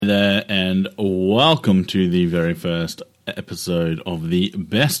there, and welcome to the very first episode of the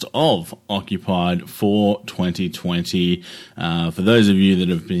Best of Occupied for 2020. For those of you that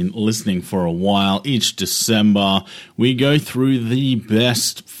have been listening for a while, each December we go through the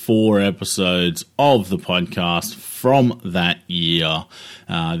best 4 episodes of the podcast from that year.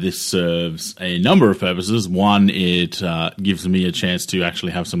 This serves a number of purposes. One, it gives me a chance to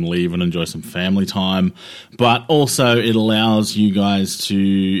actually have some leave and enjoy some family time, but also it allows you guys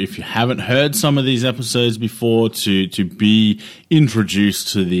to, if you haven't heard some of these episodes before, to be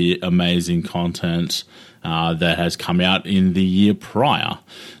introduced to the amazing content that has come out in the year prior.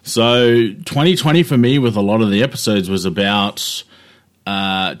 So 2020 for me with a lot of the episodes was about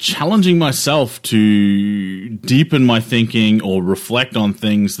challenging myself to deepen my thinking or reflect on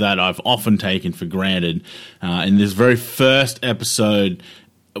things that I've often taken for granted. And this very first episode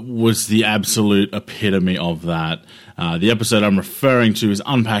was the absolute epitome of that. The episode I'm referring to is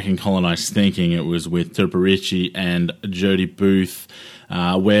Unpacking Colonized Thinking. It was with Tirpa Ritchie and Jody Booth,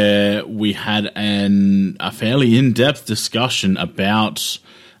 where we had a fairly in-depth discussion about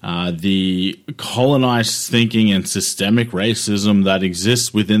the colonized thinking and systemic racism that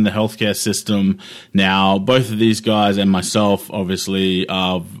exists within the healthcare system. Now, both of these guys and myself, obviously,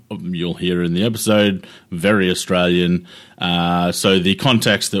 you'll hear in the episode, very Australian. So the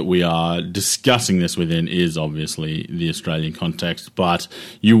context that we are discussing this within is obviously the Australian context, but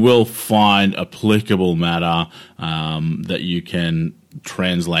you will find applicable matter that you can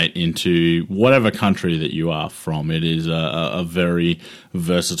translate into whatever country that you are from. It is a very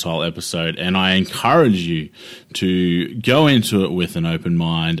versatile episode, and I encourage you to go into it with an open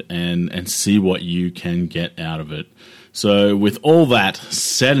mind and see what you can get out of it. So with all that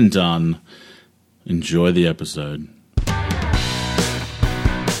said and done, enjoy the episode.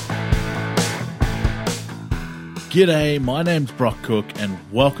 G'day, my name's Brock Cook, and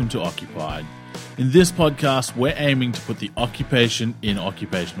welcome to Occupied. In this podcast, we're aiming to put the occupation in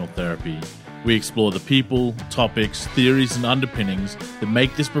occupational therapy. We explore the people, topics, theories, and underpinnings that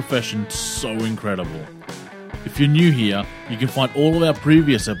make this profession so incredible. If you're new here, you can find all of our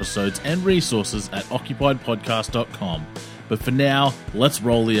previous episodes and resources at occupiedpodcast.com. But for now, let's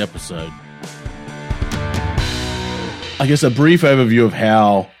roll the episode. I guess a brief overview of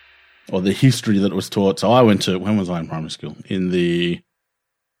the history that was taught. So I went to, when was I in primary school? In the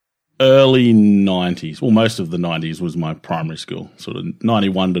early 90s. Well, most of the 90s was my primary school, sort of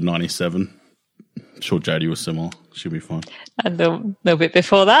 91 to 97. I'm sure Jodie was similar. She'll be fine. And a little bit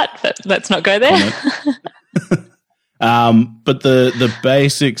before that, but let's not go there. But the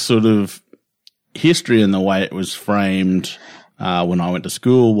basic sort of history and the way it was framed when I went to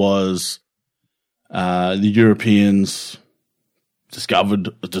school was the Europeans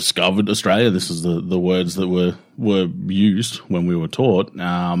discovered Australia. This is the words that were used when we were taught,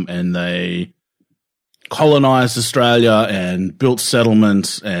 and they colonized Australia and built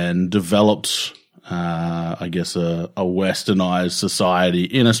settlements and developed, I guess, a westernized society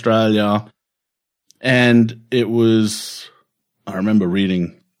in Australia. And it was, I remember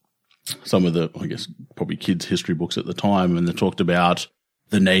reading some of the, I guess, probably kids' history books at the time, and they talked about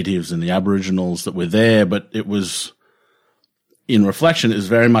the natives and the Aboriginals that were there, but it was, in reflection, it was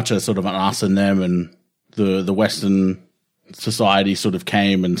very much a sort of an us and them, and the Western society sort of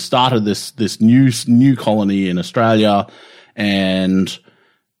came and started this new colony in Australia, and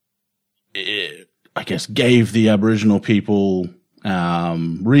it, I guess, gave the Aboriginal people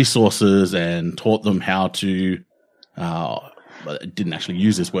resources and taught them how to, it didn't actually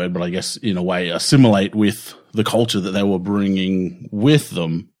use this word, but I guess in a way assimilate with the culture that they were bringing with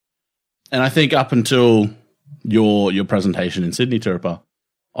them. And I think up until your presentation in Sydney, Tirpa,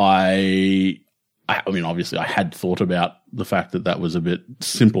 I mean, obviously I had thought about the fact that was a bit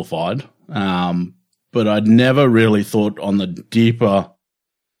simplified, but I'd never really thought on the deeper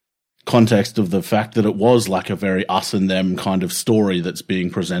context of the fact that it was like a very us and them kind of story that's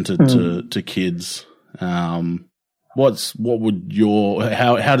being presented to kids. How does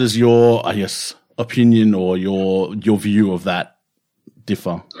your, I guess, opinion or your view of that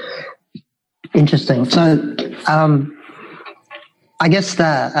differ? Interesting. So, I guess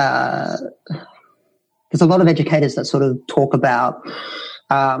that there's a lot of educators that sort of talk about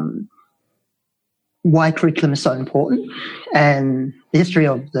why curriculum is so important, and the history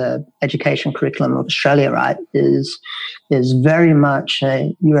of the education curriculum of Australia, right, is very much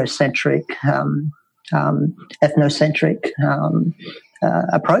a Eurocentric, ethnocentric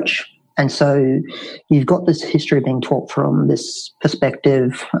approach. And so you've got this history being taught from this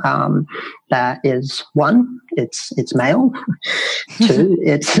perspective that is, one, it's male. Two,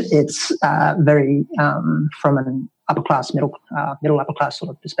 it's very from an upper class, middle upper class sort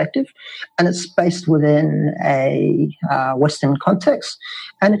of perspective, and it's based within a Western context,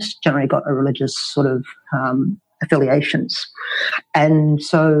 and it's generally got a religious sort of affiliations, and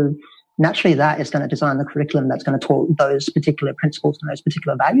so naturally that is going to design the curriculum that's going to talk those particular principles and those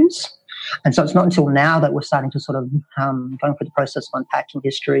particular values. And so it's not until now that we're starting to sort of going through the process of unpacking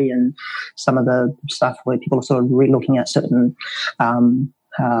history and some of the stuff where people are sort of re-looking at certain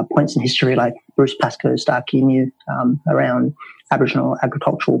points in history, like Bruce Pascoe's Dark Emu around Aboriginal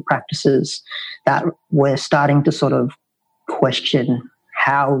agricultural practices, that we're starting to sort of question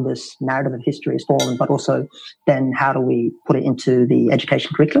how this narrative of history is formed, but also then how do we put it into the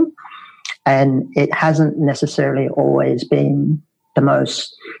education curriculum. And it hasn't necessarily always been the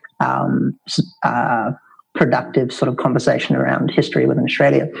most productive sort of conversation around history within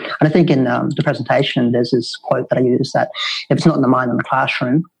Australia. And I think in the presentation, there's this quote that I use that if it's not in the mind in the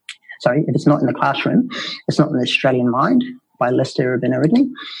classroom, if it's not in the classroom, it's not in the Australian mind, by Lester Benarigny.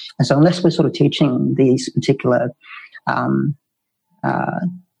 And so unless we're sort of teaching these particular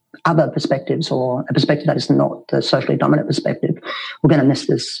other perspectives, or a perspective that is not the socially dominant perspective, we're going to miss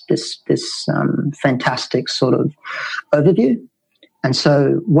this fantastic sort of overview. And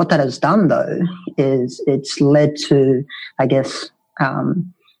so what that has done, though, is it's led to, I guess,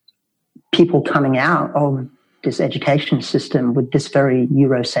 people coming out of this education system with this very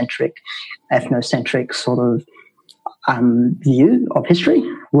Eurocentric, ethnocentric sort of view of history,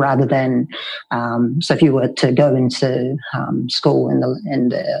 rather than so if you were to go into school in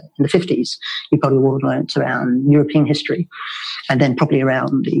the 50s, you probably would have learnt around European history, and then probably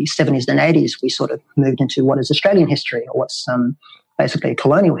around the 70s and 80s we sort of moved into what is Australian history, or what's basically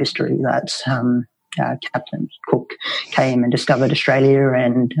colonial history, that Captain Cook came and discovered Australia,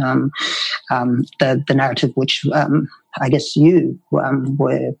 and the narrative which I guess you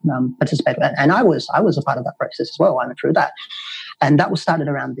were participating in, and I was a part of that process as well. I went through that, and that was started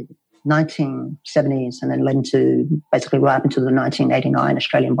around the 1970s, and then led into basically right up into the 1989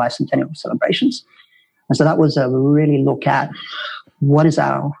 Australian bicentennial celebrations. And so that was a really look at what is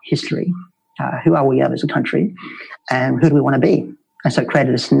our history, who are we as a country, and who do we want to be. And so it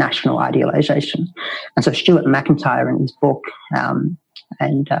created this national idealization. And so Stuart McIntyre in his book, and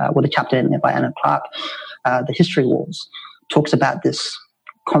with a chapter in there by Anna Clark, The History Wars, talks about this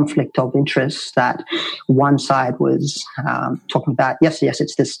conflict of interest, that one side was talking about, yes,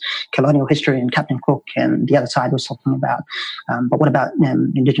 it's this colonial history and Captain Cook, and the other side was talking about, but what about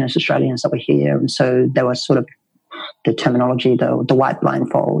Indigenous Australians that were here? And so there was sort of the terminology, the white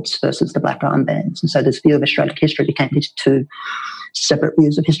blindfolds versus the black armbands. And so this view of Australian history became these two separate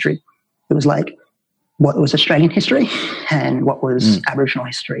views of history. It was like what was Australian history and what was Aboriginal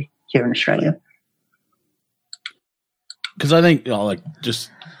history here in Australia. Because I think, just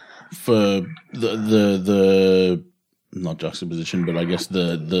for the not juxtaposition, but I guess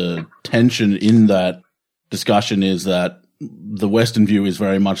the tension in that discussion is that the Western view is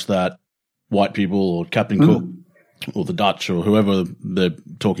very much that white people or Captain Cook or the Dutch or whoever they're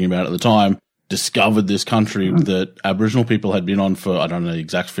talking about at the time discovered this country that Aboriginal people had been on for, I don't know the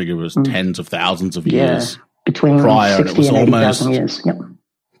exact figure, it was tens of thousands of years between prior. 60 and it was and almost 80,000 years. Yep.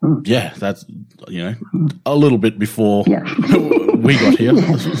 Yeah, that's, a little bit before we got here.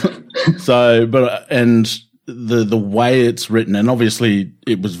 So, but, and the way it's written, and obviously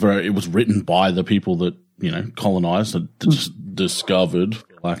it was written by the people that, colonized, that just discovered, for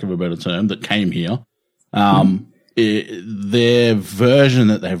lack of a better term, that came here. Their version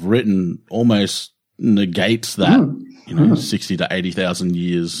that they've written almost negates that, 60 to 80,000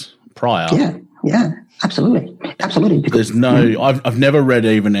 years prior. Yeah, absolutely. There's no, I've never read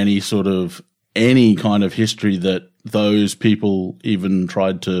even any kind of history that those people even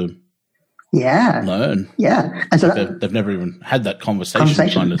tried to learn. Yeah. And so they've never even had that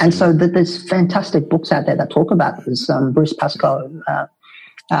conversation. Kind of and so there's fantastic books out there that talk about this. Bruce Pascoe,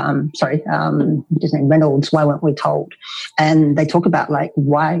 his name Reynolds, Why Weren't We Told? And they talk about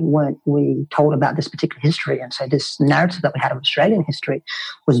why weren't we told about this particular history? And so this narrative that we had of Australian history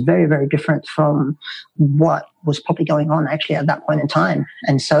was very, very different from what was probably going on actually at that point in time.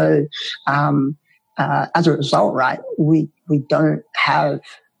 And so as a result, we don't have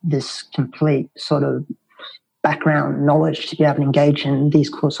this complete sort of background knowledge to be able to engage in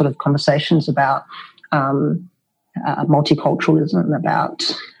these sort of conversations about multiculturalism, about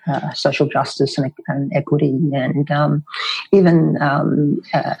social justice and equity, and even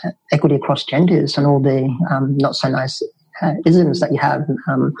equity across genders, and all the not so nice isms that you have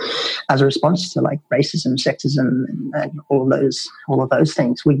as a response to racism, sexism, and all of those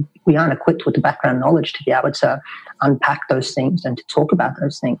things. We aren't equipped with the background knowledge to be able to unpack those things and to talk about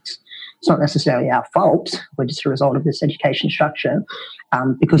those things. it's not necessarily our fault. We're just a result of this education structure,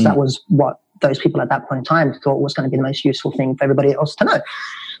 because that was what those people at that point in time thought was going to be the most useful thing for everybody else to know.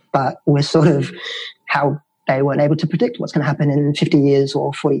 But we're sort of how they weren't able to predict what's going to happen in 50 years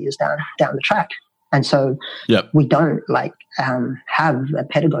or 40 years down the track. And so we don't have a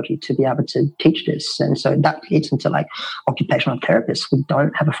pedagogy to be able to teach this. And so that leads into occupational therapists. We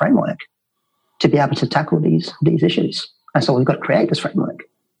don't have a framework to be able to tackle these issues. And so we've got to create this framework.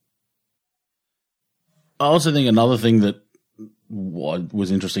 I also think another thing that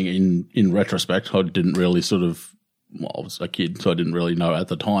was interesting in retrospect, I didn't really I was a kid, so I didn't really know at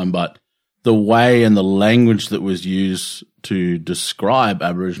the time, but the way and the language that was used to describe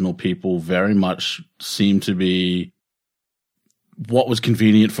Aboriginal people very much seemed to be what was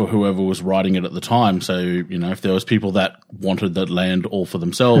convenient for whoever was writing it at the time. So, if there was people that wanted that land all for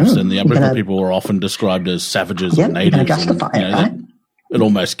themselves, then the Aboriginal people were often described as savages and natives. Justify it, right? It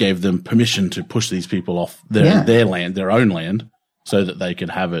almost gave them permission to push these people off their land, their own land, so that they could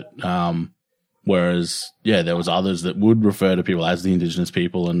have it. Whereas, there was others that would refer to people as the Indigenous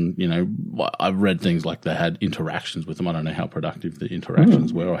people. And, I've read things like they had interactions with them. I don't know how productive the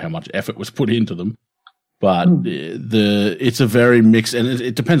interactions were or how much effort was put into them. But it's a very mixed, and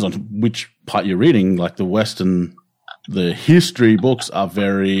it depends on which part you're reading. Like the history books are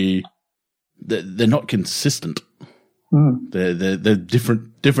they're not consistent. They're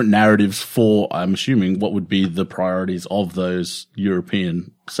different narratives for, I'm assuming, what would be the priorities of those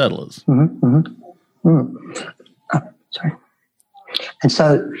European settlers. Sorry. And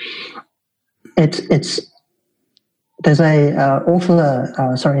so there's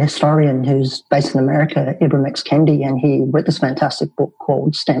a historian who's based in America, Ibram X. Kendi, and he wrote this fantastic book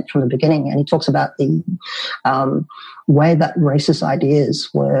called Stamped from the Beginning, and he talks about the way that racist ideas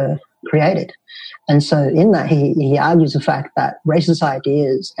were created. And so in that, he argues the fact that racist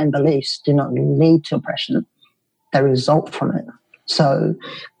ideas and beliefs do not lead to oppression, they result from it. So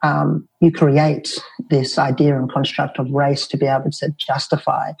you create this idea and construct of race to be able to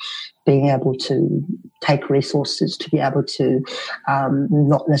justify being able to take resources, to be able to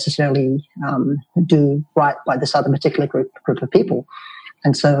not necessarily do right by this other particular group of people.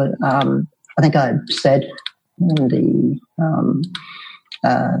 And so I think I said in the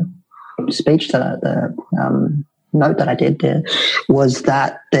speech, the note that I did there, was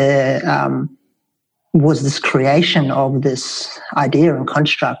that there was this creation of this idea and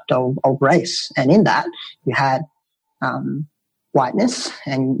construct of race. And in that, you had whiteness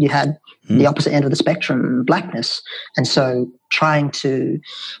and you had the opposite end of the spectrum, blackness. And so trying to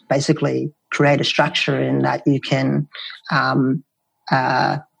basically create a structure in that you can,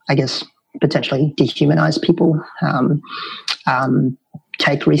 potentially dehumanize people,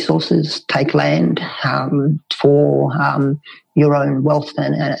 take resources, take land for your own wealth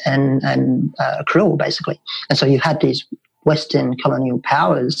and accrual, basically. And so you had these Western colonial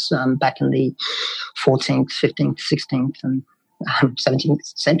powers back in the 14th, 15th, 16th, and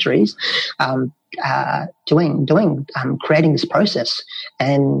 17th centuries creating this process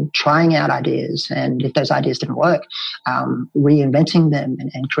and trying out ideas, and if those ideas didn't work, reinventing them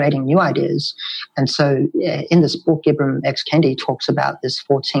and creating new ideas. And so in this book, Ibram X. Kendi talks about this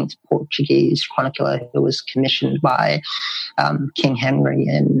 14th Portuguese chronicler who was commissioned by King Henry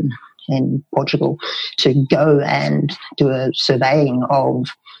in Portugal to go and do a surveying of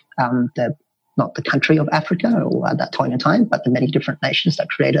not the country of Africa or at that point in time, but the many different nations that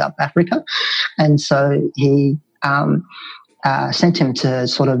created up Africa. And so he sent him to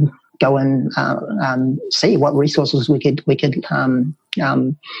sort of go and see what resources we could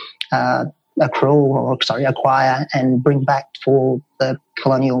acquire and bring back for the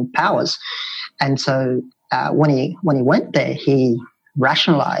colonial powers. And so when he went there, he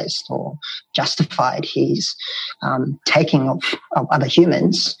rationalized or justified his taking of other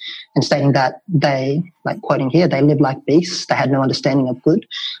humans and stating that they, like quoting here, they lived like beasts, they had no understanding of good,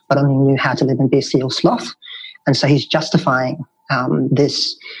 but only knew how to live in bestial sloth. And so he's justifying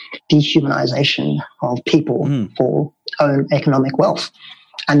this dehumanization of people for own economic wealth.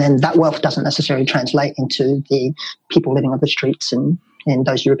 And then that wealth doesn't necessarily translate into the people living on the streets in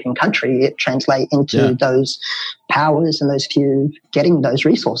those European countries. It translates into those powers and those few getting those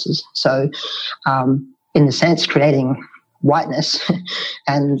resources. So in a sense, creating whiteness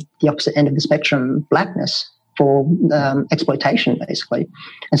and the opposite end of the spectrum, blackness, for exploitation, basically.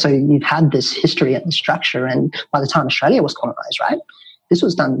 And so you've had this history and structure, and by the time Australia was colonized, right, this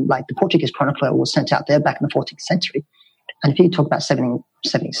was done, like the Portuguese chronicler was sent out there back in the 14th century. And if you talk about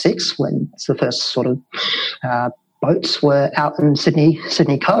 1776, when it's the first sort of boats were out in Sydney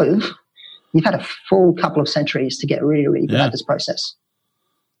Cove, you've had a full couple of centuries to get really, really good at this process.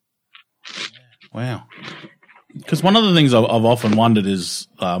 Wow. Because one of the things I've often wondered is,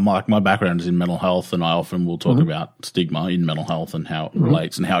 my background is in mental health, and I often will talk about stigma in mental health and how it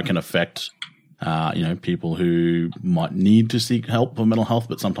relates and how it can affect, people who might need to seek help for mental health,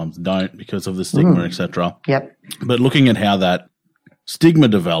 but sometimes don't because of the stigma, etc. Yep. But looking at how that stigma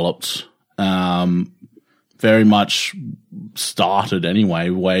developed, very much started anyway,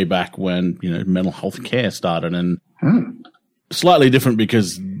 way back when, mental health care started, and slightly different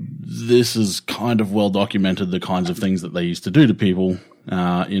because this is kind of well documented, the kinds of things that they used to do to people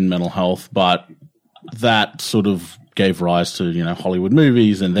in mental health, but that sort of gave rise to, Hollywood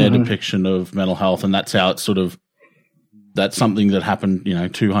movies and their depiction of mental health, and that's how it's that's something that happened,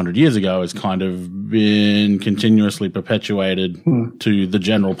 200 years ago has kind of been continuously perpetuated to the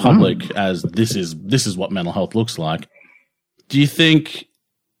general public as this is what mental health looks like. Do you think,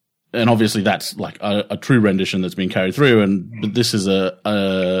 and obviously that's like a true rendition that's been carried through, but this is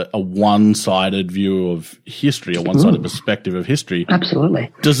a one-sided view of history, a one-sided perspective of history. Absolutely.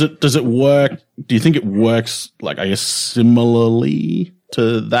 Does it work? Do you think it works, like, I guess, similarly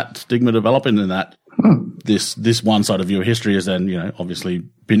to that stigma developing, in that this one-sided view of history has then, obviously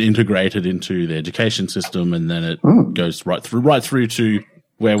been integrated into the education system, and then it goes right through to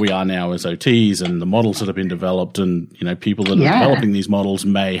where we are now as OTs and the models that have been developed, and, people that are developing these models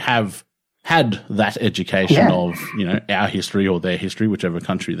may have had that education of, our history or their history, whichever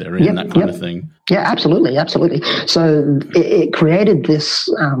country they're in, that kind of thing. Yeah, absolutely. Absolutely. So it created this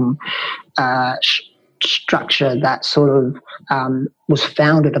structure that sort of was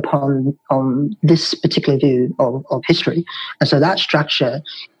founded upon this particular view of history. And so that structure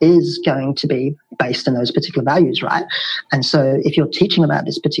is going to be based on those particular values, right? And so if you're teaching about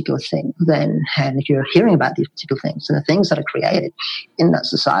this particular thing, and if you're hearing about these particular things, then the things that are created in that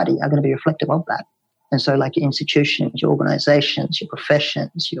society are going to be reflective of that. And so, like, your institutions, your organizations, your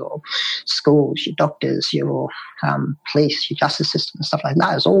professions, your schools, your doctors, your police, your justice system, and stuff like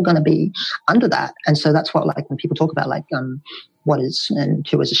that is all going to be under that. And so that's what, like, when people talk about, like, what is and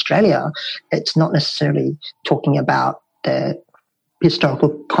who is Australia, it's not necessarily talking about the historical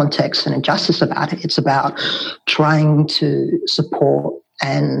context and injustice about it. It's about trying to support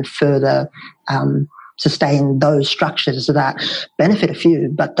and further sustain those structures that benefit a few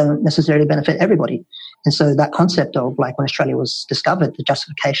but don't necessarily benefit everybody. And so that concept of, like, when Australia was discovered, the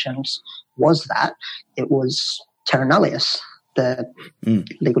justifications was that it was terra nullius, the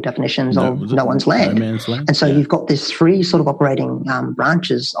legal definitions of no one's land. No man's land. And so you've got these three sort of operating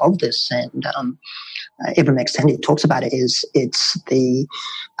branches of this, and Ibram X. Kendi talks about it is it's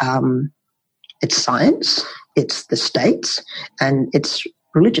science, it's the states, and it's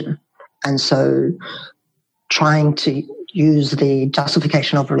religion. And so trying to use the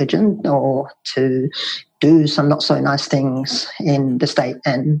justification of religion or to do some not so nice things in the state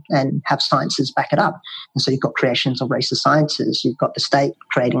and have sciences back it up. And so you've got creations of racist sciences. You've got the state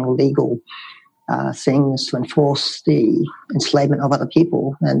creating legal things to enforce the enslavement of other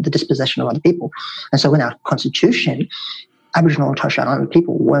people and the dispossession of other people. And so in our constitution, Aboriginal and Torres Strait Islander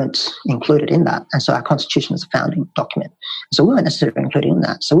people weren't included in that. And so our constitution is a founding document. So we weren't necessarily included in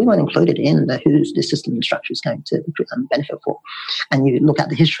that. So we weren't included in the who's the system and structure is going to benefit for. And you look at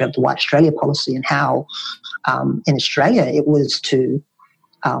the history of the White Australia policy and how in Australia it was to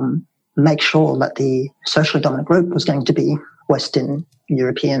make sure that the socially dominant group was going to be Western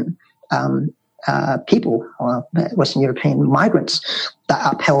European people or Western European migrants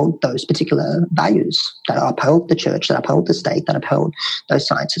that upheld those particular values, that upheld the church, that upheld the state, that upheld those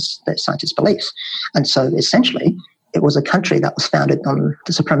scientists' beliefs. And so essentially it was a country that was founded on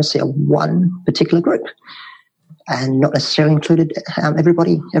the supremacy of one particular group and not necessarily included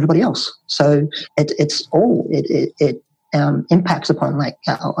everybody else. So it impacts upon, like,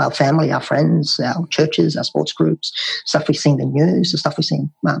 our family, our friends, our churches, our sports groups, stuff we see in the news, the stuff we see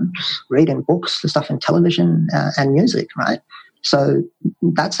read in books, the stuff in television and music, right? So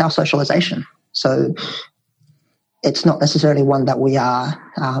that's our socialization. So it's not necessarily one that we are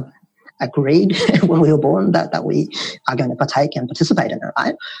agreed when we were born that we are going to partake and participate in it,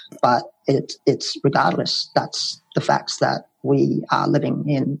 right? But it's regardless, that's the facts that we are living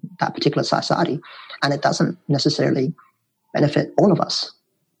in that particular society, and it doesn't necessarily benefit all of us.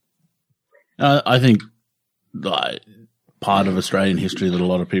 I think part of Australian history that a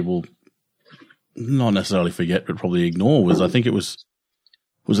lot of people not necessarily forget but probably ignore was, I think it was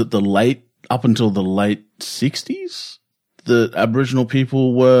it up until the late 60s that Aboriginal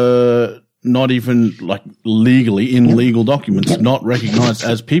people were not even like legally in legal documents, not recognised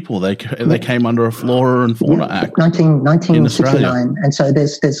as people. They came under a Flora and Fauna Act, 1969, and so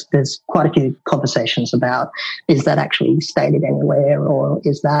there's quite a few conversations about, is that actually stated anywhere, or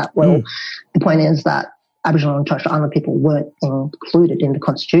is that the point is that Aboriginal and Torres Strait Islander people weren't included in the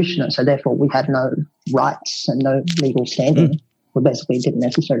Constitution, and so therefore we had no rights and no legal standing. We basically didn't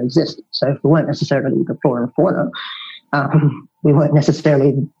necessarily exist. So if we weren't necessarily the Flora and Fauna, we weren't necessarily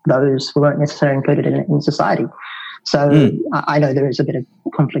included in society. So I know there is a bit of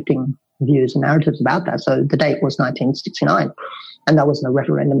conflicting views and narratives about that. So the date was 1969, and that was a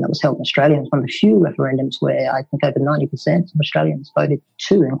referendum that was held in Australia. It's one of the few referendums where I think over 90% of Australians voted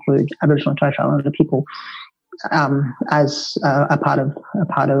to include Aboriginal and Torres Strait Islander people as a part of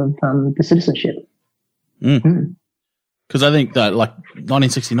the citizenship. Because I think that, like,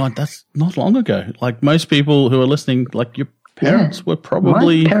 1969, that's not long ago. Like, most people who are listening, like, your parents were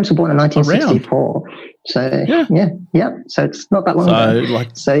probably my parents were born in 1964. Around. So, yeah. So it's not that long ago.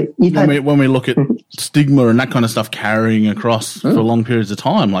 Like, so when we look at stigma and that kind of stuff carrying across for long periods of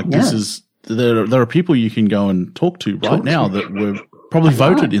time, like, this is, there are people you can go and talk to now that were probably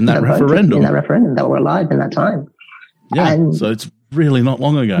voted in that referendum. That were alive in that time. Yeah, and so it's really not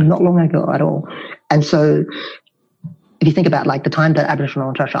long ago. Not long ago at all. And so if you think about, like, the time that Aboriginal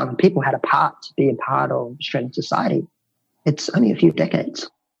and Torres Strait Islander people had to be a part of Australian society, it's only a few decades.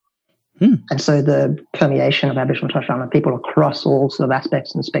 And so the permeation of Aboriginal and Torres Strait Islander people across all sort of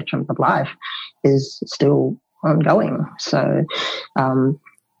aspects and spectrums of life is still ongoing. So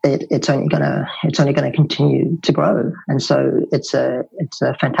it's only gonna continue to grow. And so it's a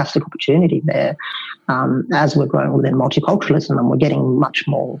fantastic opportunity there. As we're growing within multiculturalism and we're getting much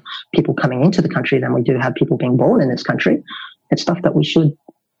more people coming into the country than we do have people being born in this country, it's stuff that we should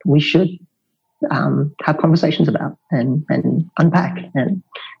have conversations about and unpack and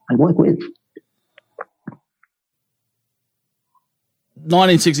work with.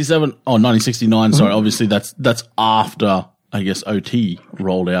 1969, sorry, obviously that's after, I guess, OT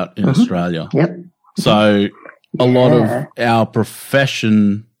rolled out in Australia. Yep. So a lot of our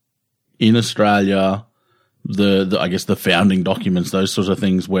profession in Australia, I guess the founding documents, those sorts of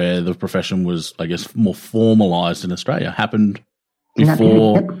things where the profession was, I guess, more formalised in Australia, happened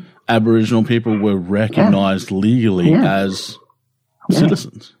before Aboriginal people were recognised legally as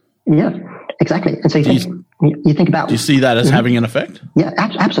citizens. Yeah, exactly. And so you think about... Do you see that as having an effect? Yeah,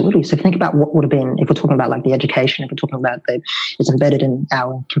 absolutely. So if you think about what would have been, if we're talking about, like, the education, if we're talking about it's embedded in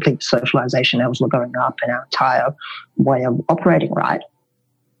our complete socialisation as we're growing up and our entire way of operating, right?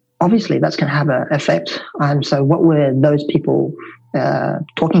 Obviously, that's going to have an effect. So what were those people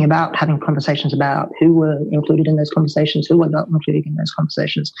talking about, having conversations about, who were included in those conversations, who were not included in those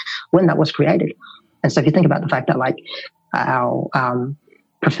conversations when that was created? And so if you think about the fact that, like, our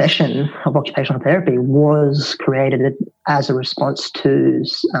profession of occupational therapy was created as a response to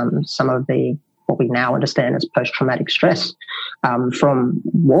some of what we now understand as post-traumatic stress from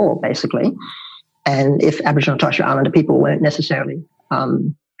war, basically. And if Aboriginal and Torres Strait Islander people weren't necessarily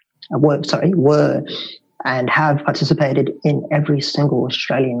were and have participated in every single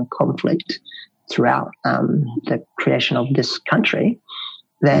Australian conflict throughout the creation of this country,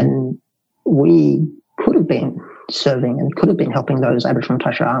 then we could have been serving and could have been helping those Aboriginal and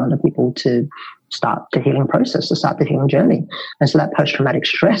Torres Strait Islander people to start the healing process, to start the healing journey. And so that post-traumatic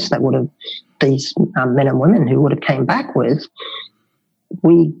stress that would have these men and women who would have came back with,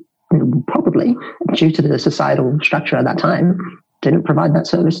 we probably, due to the societal structure at that time, didn't provide that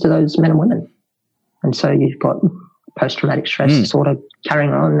service to those men and women. And so you've got post-traumatic stress sort of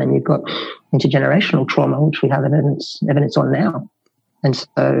carrying on, and you've got intergenerational trauma, which we have evidence on now. And so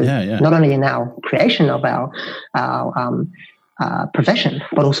not only in our creation of our profession,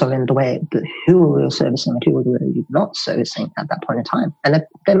 but also in the way who we were servicing and who we were not servicing at that point in time. And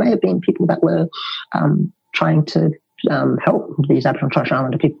there may have been people that were trying to help these Aboriginal and Torres Strait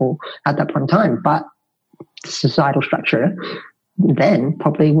Islander people at that point in time, but the societal structure then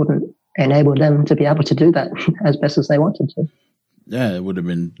probably wouldn't enable them to be able to do that as best as they wanted to. Yeah, it would have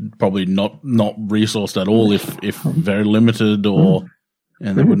been probably not resourced at all, if very limited, or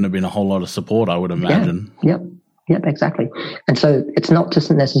and there wouldn't have been a whole lot of support, I would imagine. Yep, exactly. And so it's not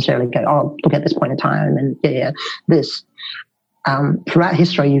just necessarily go, oh, look at this point in time and this. Throughout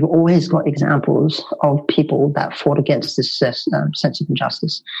history, you've always got examples of people that fought against this sense of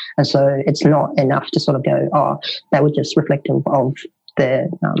injustice. And so it's not enough to sort of go, oh, that was just reflective of their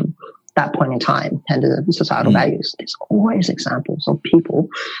that point in time and the societal values. There's always examples of people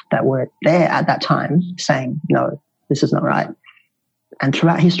that were there at that time saying, no, this is not right. And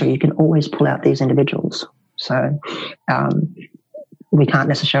throughout history, you can always pull out these individuals. So we can't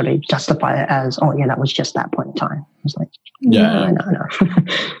necessarily justify it as, oh yeah, that was just that point in time. It's like, Yeah. no.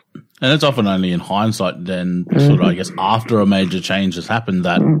 And it's often only in hindsight then, sort of, I guess, after a major change has happened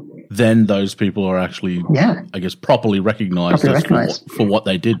that then those people are actually, I guess, properly recognised for what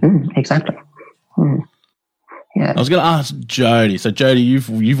they did. Exactly. Yeah. I was going to ask Jody. So, Jody,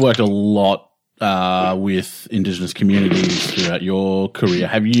 you've worked a lot with Indigenous communities throughout your career.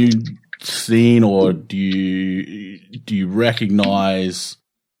 Have you seen, or do you recognise,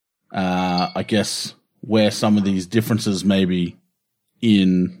 I guess, where some of these differences maybe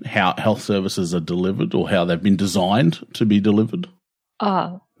in how health services are delivered or how they've been designed to be delivered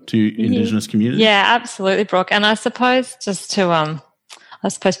to Indigenous communities? Yeah, absolutely, Brock. And I suppose just to,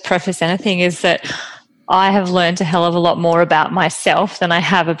 preface anything is that I have learned a hell of a lot more about myself than I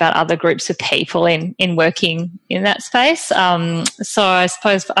have about other groups of people in working in that space. So I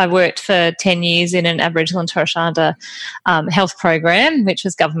suppose I worked for 10 years in an Aboriginal and Torres Strait Islander health program, which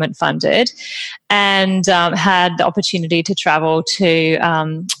was government funded, and had the opportunity to travel to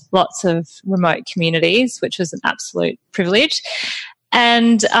lots of remote communities, which was an absolute privilege.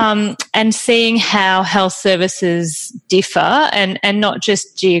 And seeing how health services differ and not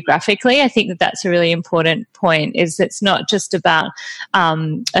just geographically. I think that that's a really important point, is it's not just about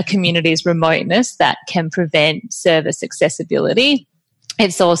a community's remoteness that can prevent service accessibility.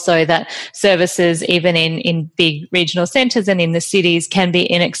 It's also that services, even in big regional centres and in the cities, can be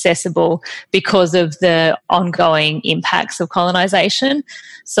inaccessible because of the ongoing impacts of colonisation.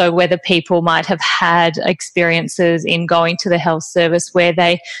 So whether people might have had experiences in going to the health service where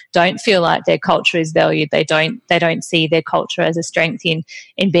they don't feel like their culture is valued, they don't see their culture as a strength in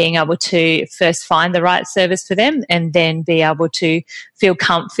being able to first find the right service for them and then be able to feel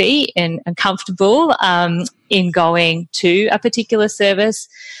comfy and comfortable in going to a particular service.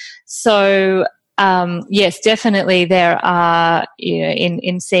 So yes, definitely there are,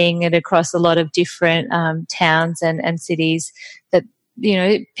 in seeing it across a lot of different towns and cities, that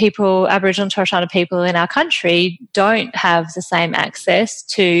people, Aboriginal and Torres Strait Islander people in our country, don't have the same access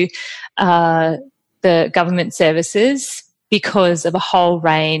to the government services because of a whole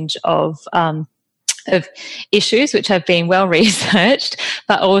range of issues which have been well researched,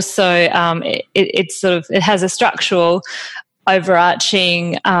 but also it has a structural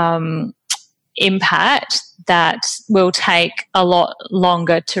overarching impact that will take a lot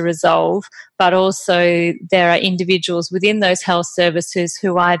longer to resolve. But also there are individuals within those health services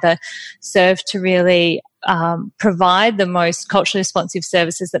who either serve to really provide the most culturally responsive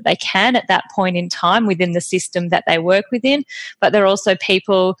services that they can at that point in time within the system that they work within. But there are also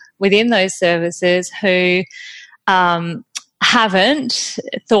people within those services who haven't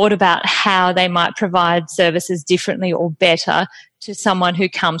thought about how they might provide services differently or better to someone who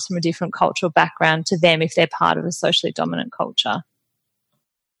comes from a different cultural background to them if they're part of a socially dominant culture.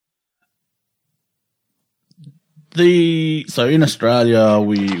 So in Australia,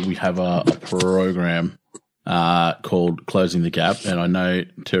 we have a program called Closing the Gap, and I know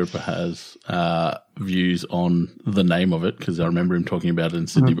Tirapa has views on the name of it because I remember him talking about it in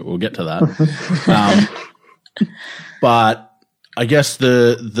Sydney, but we'll get to that. But I guess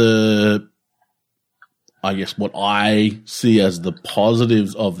I guess what I see as the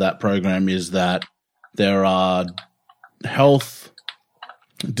positives of that program is that there are health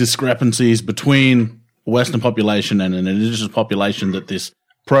discrepancies between Western population and an Indigenous population that this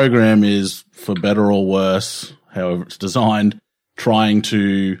program is, for better or worse, however it's designed, trying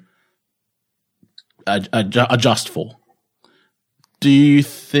to adjust for. Do you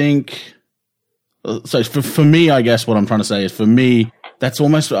think... So for me, I guess what I'm trying to say is, for me, that's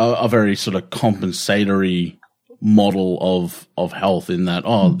almost a very sort of compensatory model of health, in that,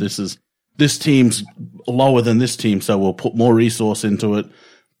 this team's lower than this team, so we'll put more resource into it.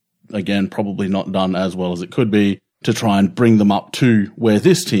 Again, probably not done as well as it could be, to try and bring them up to where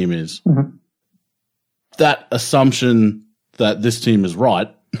this team is. Mm-hmm. That assumption that this team is right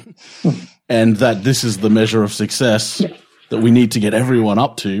and that this is the measure of success that we need to get everyone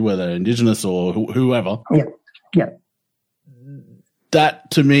up to, whether Indigenous or whoever. Yeah. That,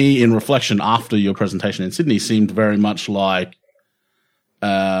 to me, in reflection after your presentation in Sydney, seemed very much like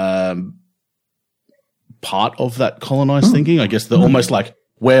part of that colonized thinking. I guess they're almost like,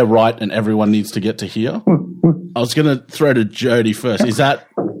 we're right and everyone needs to get to here. I was going to throw to Jody first. Is that,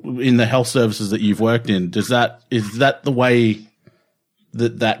 in the health services that you've worked in, is that the way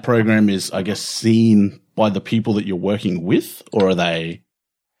that program is, I guess, seen by the people that you're working with, or are they,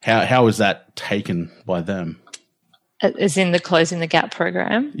 how is that taken by them? As in the Closing the Gap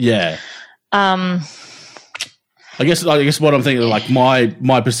program? Yeah. I guess what I'm thinking, like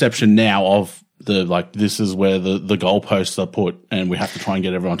my perception now of this is where the goalposts are put and we have to try and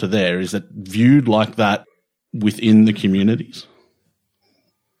get everyone to there? Is it viewed like that within the communities?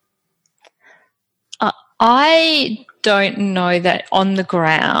 I don't know that on the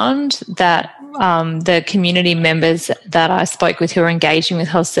ground that the community members that I spoke with who are engaging with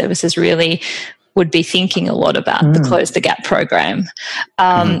health services really would be thinking a lot about the Close the Gap program.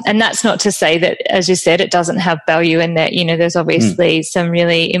 And that's not to say that, as you said, it doesn't have value in that, there's obviously some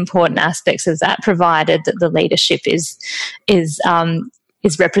really important aspects of that, provided that the leadership is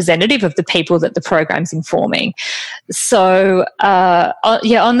representative of the people that the program's informing. So,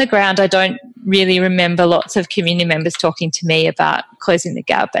 on the ground, I don't really remember lots of community members talking to me about Closing the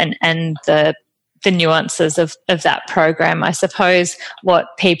Gap and the nuances of that program. I suppose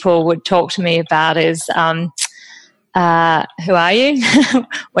what people would talk to me about is, who are you?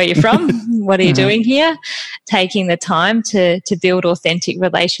 Where are you from? What are you doing here? Taking the time to build authentic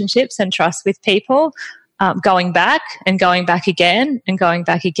relationships and trust with people. Going back and going back again and going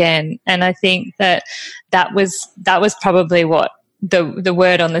back again. And I think that was probably what the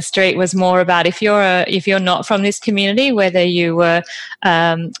word on the street was more about. If you're not from this community, whether you were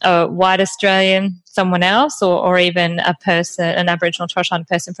a white Australian, someone else, or even an Aboriginal Torres Strait Islander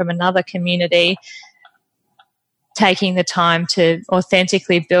person from another community, taking the time to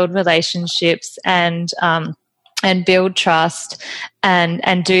authentically build relationships and build trust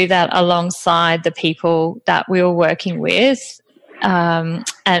and do that alongside the people that we were working with,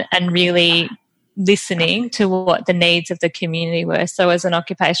 and really listening to what the needs of the community were. So as an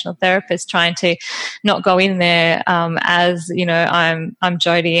occupational therapist, trying to not go in there as, I'm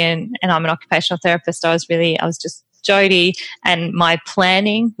Jodie and I'm an occupational therapist. I was just Jodie, and my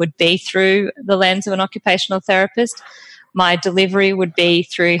planning would be through the lens of an occupational therapist. My delivery would be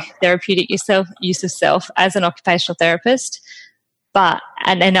through therapeutic use of self as an occupational therapist,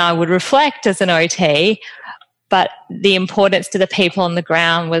 and I would reflect as an OT. But the importance to the people on the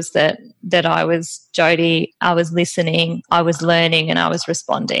ground was that I was Jodie, I was listening, I was learning, and I was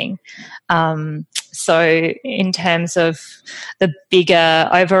responding. So in terms of the bigger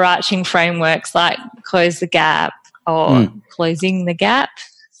overarching frameworks like Close the Gap or Closing the Gap,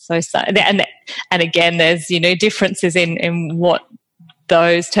 and again, there's differences in what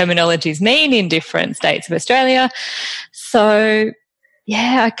those terminologies mean in different states of Australia. So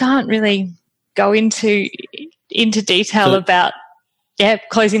I can't really go into detail about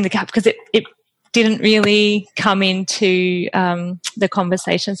Closing the Gap because it didn't really come into the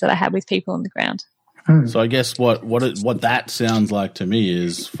conversations that I had with people on the ground. So I guess what that sounds like to me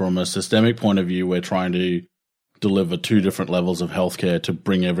is, from a systemic point of view, we're trying to deliver two different levels of healthcare to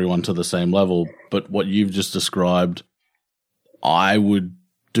bring everyone to the same level. But what you've just described, I would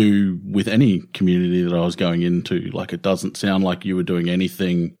do with any community that I was going into. Like, it doesn't sound like you were doing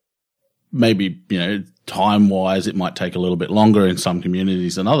anything. Maybe, time-wise, it might take a little bit longer in some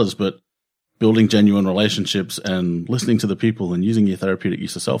communities than others, but building genuine relationships and listening to the people and using your therapeutic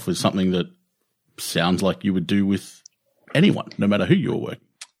use of self is something that sounds like you would do with anyone, no matter who you were working.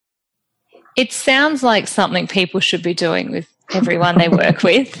 It sounds like something people should be doing with everyone they work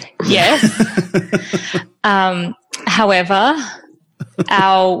with, yes. However,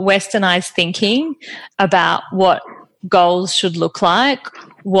 our westernized thinking about what goals should look like,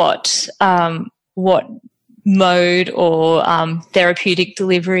 what mode or therapeutic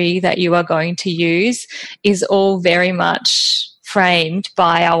delivery that you are going to use is all very much framed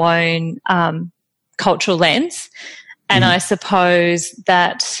by our own cultural lens. And I suppose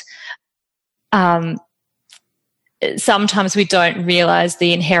that sometimes we don't realise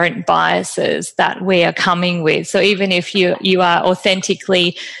the inherent biases that we are coming with. So even if you are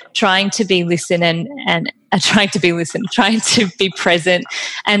authentically trying to be trying to be present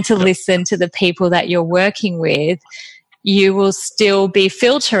and to listen to the people that you're working with, you will still be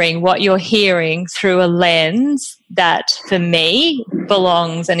filtering what you're hearing through a lens that, for me,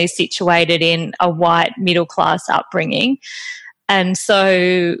 belongs and is situated in a white middle-class upbringing. And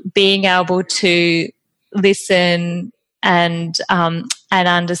so being able to listen and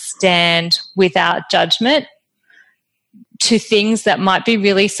understand without judgment to things that might be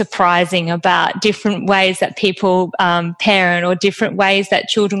really surprising about different ways that people parent or different ways that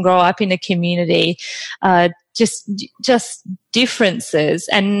children grow up in a community, just differences,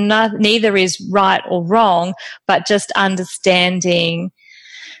 and neither is right or wrong, but just understanding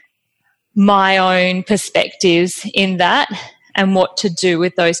my own perspectives in that and what to do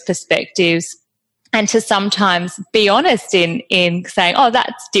with those perspectives and to sometimes be honest in saying, oh,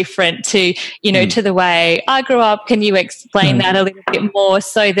 that's different to, to the way I grew up. Can you explain that a little bit more,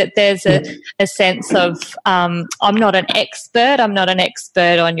 so that there's a sense of, I'm not an expert. I'm not an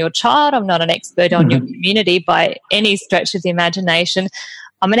expert on your child. I'm not an expert on your community by any stretch of the imagination.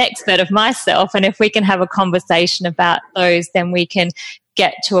 I'm an expert of myself. And if we can have a conversation about those, then we can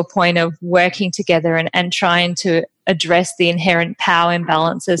get to a point of working together and trying to address the inherent power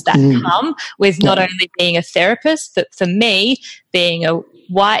imbalances that come with not only being a therapist, but for me, being a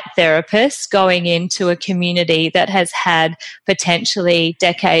white therapist going into a community that has had potentially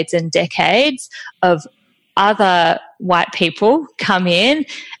decades and decades of other white people come in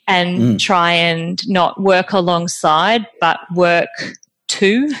and try and not work alongside, but work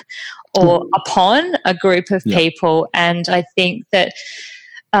to or upon a group of people. And I think that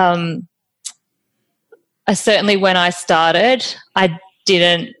certainly when I started, I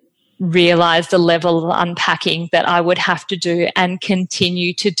didn't realize the level of unpacking that I would have to do and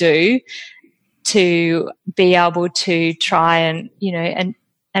continue to do to be able to try and,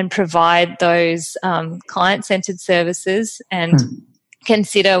 and provide those client-centered services and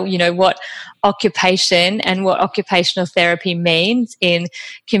consider, what occupation and what occupational therapy means in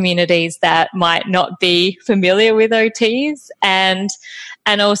communities that might not be familiar with OTs, and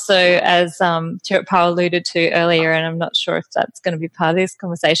also, as Tirupal alluded to earlier, and I'm not sure if that's going to be part of this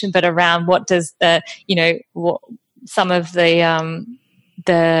conversation, but around what does what some of the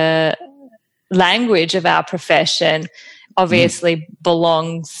language of our profession obviously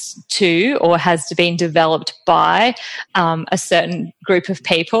belongs to or has been developed by a certain group of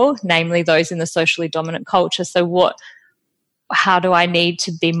people, namely those in the socially dominant culture. So how do I need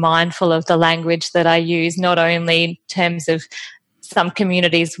to be mindful of the language that I use, not only in terms of some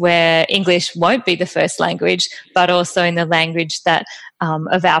communities where English won't be the first language, but also in the language that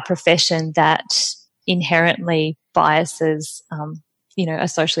of our profession that inherently biases, a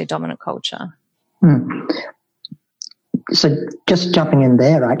socially dominant culture. So just jumping in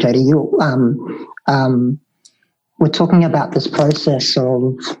there, right, Jodie, we're talking about this process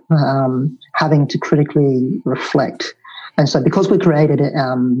of having to critically reflect. And so because we created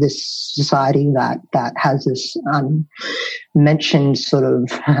this society that has this mentioned sort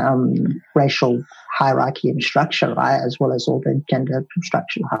of racial hierarchy and structure, right, as well as all the gender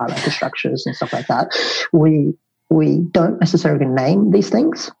structure, hierarchy structures and stuff like that, we don't necessarily name these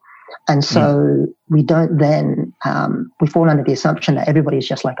things. And so we don't then, we fall under the assumption that everybody is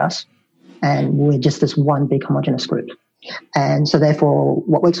just like us and we're just this one big homogenous group. And so therefore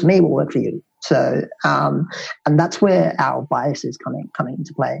what works for me will work for you. So, and that's where our bias is coming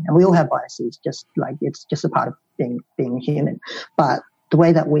into play. And we all have biases, just like it's just a part of being human. But the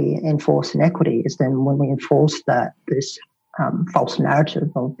way that we enforce inequity is then when we enforce this false narrative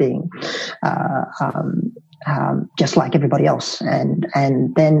of being just like everybody else, and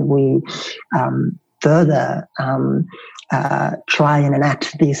then we further try and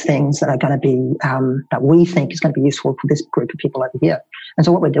enact these things that are going to be that we think is going to be useful for this group of people over here. And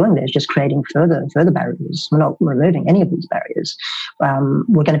so what we're doing there is just creating further barriers. We're not removing any of these barriers.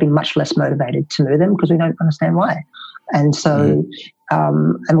 We're going to be much less motivated to move them because we don't understand why. And so,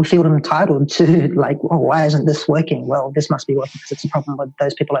 and we feel entitled to like, oh, why isn't this working? Well, this must be working because it's a problem with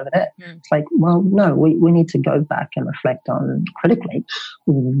those people over there. It's like, well, no, we need to go back and reflect on critically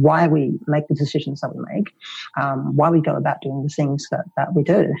why we make the decisions that we make, why we go about doing the things that we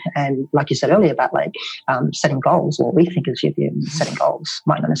do. And like you said earlier about like setting goals, what we think is setting goals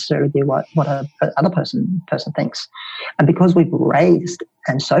might not necessarily be what a other person thinks. And because we've raised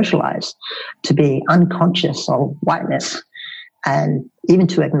and socialized to be unconscious of whiteness, and even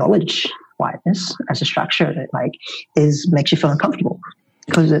to acknowledge whiteness as a structure that like makes you feel uncomfortable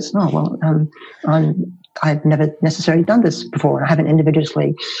because it's I've never necessarily done this before, and I haven't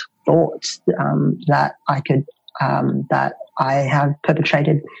individually thought that I could that I have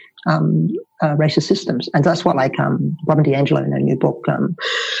perpetrated racist systems. And that's what like Robin DiAngelo in her new book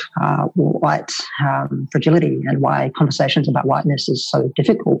White Fragility, and why conversations about whiteness is so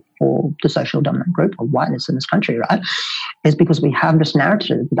difficult for the social dominant group of whiteness in this country, right, is because we have this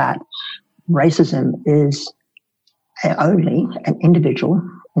narrative that racism is only an individual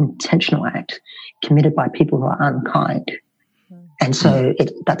intentional act committed by people who are unkind. And so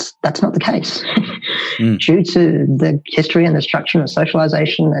that's not the case. Due to the history and the structure and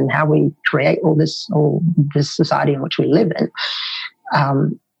socialization and how we create all this society in which we live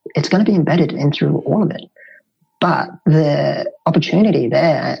in, it's going to be embedded in through all of it. But the opportunity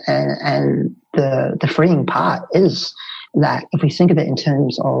there and the freeing part is that if we think of it in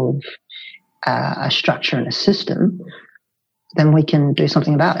terms of a structure and a system, then we can do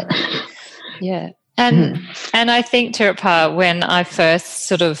something about it. Yeah. And I think, Tiruppa, when I first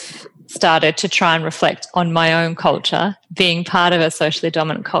sort of started to try and reflect on my own culture, being part of a socially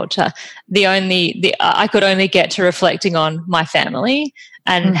dominant culture, I could only get to reflecting on my family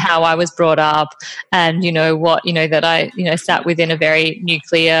and how I was brought up, and that I sat within a very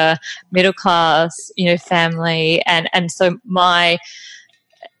nuclear middle class family, and so my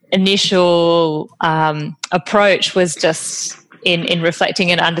initial approach was just in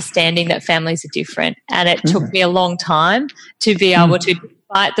reflecting and understanding that families are different, and it took me a long time to be able to,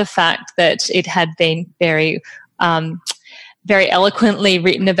 despite the fact that it had been very very eloquently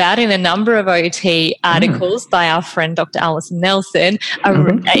written about in a number of OT articles by our friend Dr. Alison Nelson,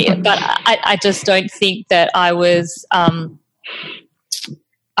 but I just don't think that I was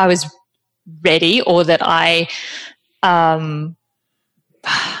ready, or that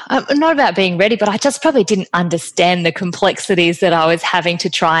not about being ready, but I just probably didn't understand the complexities that I was having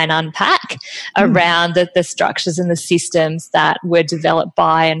to try and unpack around the structures and the systems that were developed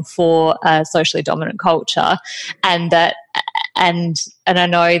by and for a socially dominant culture, and I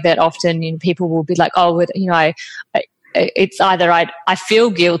know that often people will be like, it's either I feel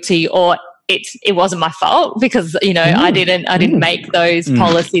guilty or it wasn't my fault because I didn't make those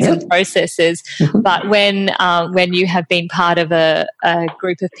policies and processes. But when you have been part of a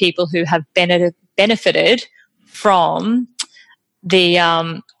group of people who have benefited from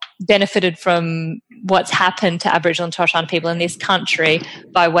what's happened to Aboriginal and Torres Strait Islander people in this country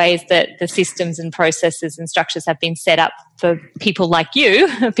by ways that the systems and processes and structures have been set up for people like you,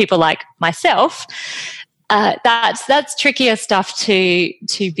 people like myself. That's trickier stuff to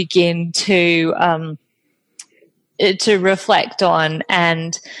begin to reflect on,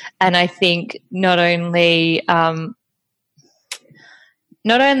 and I think not only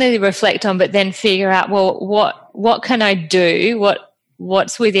reflect on, but then figure out, well, what can I do?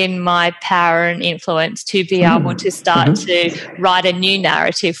 What's within my power and influence to be able to start to write a new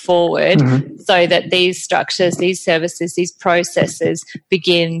narrative forward, so that these structures, these services, these processes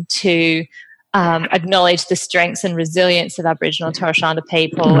begin to acknowledge the strengths and resilience of Aboriginal and Torres Strait Islander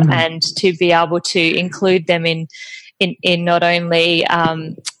people, and to be able to include them in not only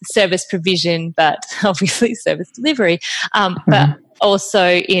service provision, but obviously service delivery, but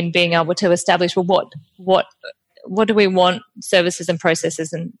also in being able to establish, well, what do we want services and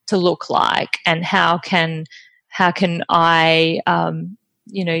processes to look like, and how can I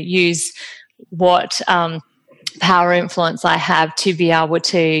use what power influence I have to be able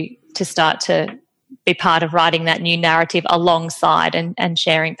to start to be part of writing that new narrative alongside and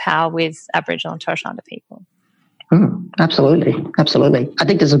sharing power with Aboriginal and Torres Strait Islander people. Absolutely. I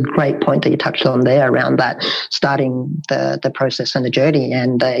think there's a great point that you touched on there around that, starting the process and the journey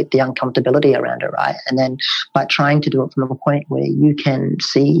and the uncomfortability around it, right? And then by trying to do it from a point where you can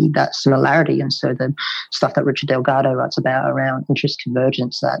see that similarity. And so the stuff that Richard Delgado writes about around interest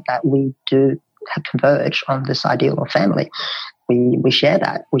convergence, that we do converge on this ideal of family. We share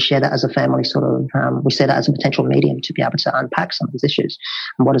that. We share that as a family sort of, we see that as a potential medium to be able to unpack some of these issues.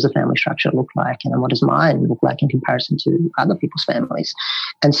 And what does a family structure look like? And what does mine look like in comparison to other people's families?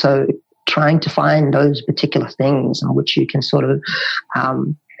 And so trying to find those particular things in which you can sort of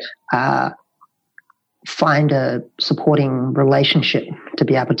find a supporting relationship to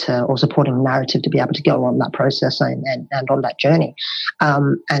be able to, or supporting narrative to be able to go on that process and on that journey.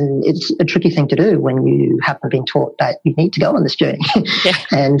 And it's a tricky thing to do when you haven't been taught that you need to go on this journey. Yeah.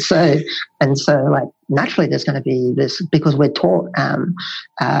 And so like naturally there's going to be this, because we're taught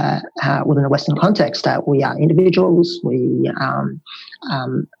within a Western context that we are individuals, we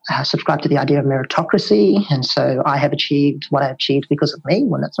subscribe to the idea of meritocracy, and so I have achieved what I've achieved because of me,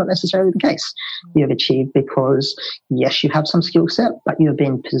 when that's not necessarily the case. You have achieved because, yes, you have some skill set, but you have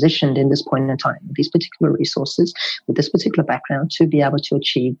been positioned in this point in time with these particular resources, with this particular background, to be able to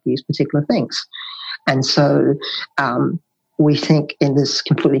achieve these particular things. And so we think in this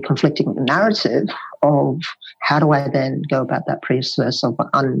completely conflicting narrative of how do I then go about that process of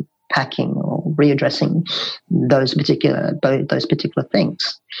unpacking or readdressing those particular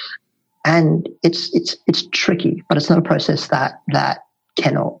things. And it's tricky, but it's not a process that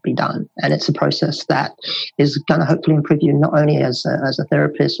cannot be done. And it's a process that is going to hopefully improve you not only as a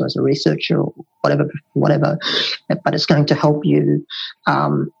therapist or as a researcher or whatever, but it's going to help you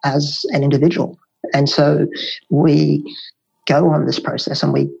as an individual. And so we go on this process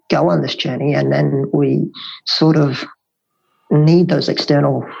and we go on this journey, and then we sort of need those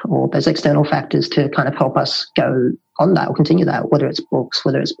external factors to kind of help us go on that or continue that, whether it's books,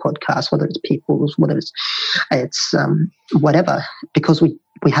 whether it's podcasts, whether it's people, whether it's whatever, because we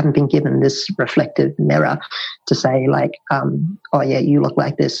haven't been given this reflective mirror to say like, oh yeah, you look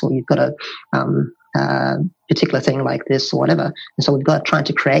like this, or you've got a particular thing like this or whatever. And so we've got trying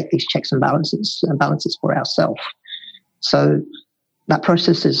to create these checks and balances for ourselves. So that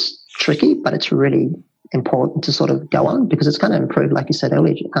process is tricky, but it's really important to sort of go on because it's going to improve, like you said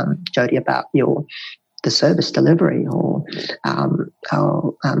earlier, Jody, about the service delivery or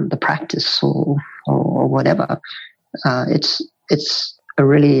the practice or whatever. It's a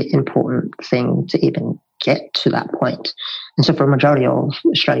really important thing to even get to that point. And so for a majority of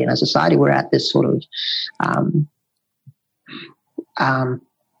Australian as a society, we're at this sort of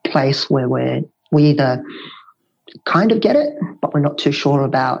place where we either kind of get it, but we're not too sure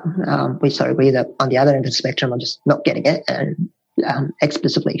about, we're either on the other end of the spectrum or just not getting it and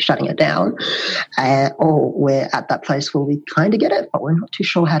explicitly shutting it down, or we're at that place where we kind of get it, but we're not too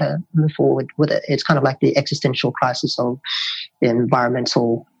sure how to move forward with it. It's kind of like the existential crisis of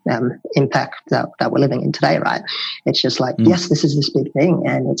environmental impact that we're living in today, right? It's just like, yes, this is this big thing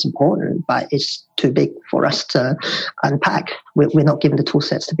and it's important, but it's too big for us to unpack. We're not given the tool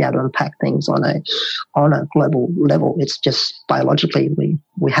sets to be able to unpack things on a global level. It's just biologically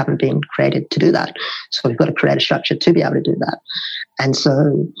we haven't been created to do that. So we've got to create a structure to be able to do that. And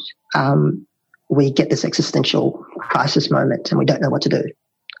so we get this existential crisis moment and we don't know what to do.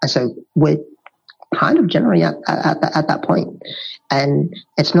 And so we're kind of generally at that point. And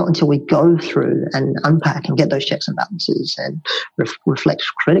it's not until we go through and unpack and get those checks and balances and reflect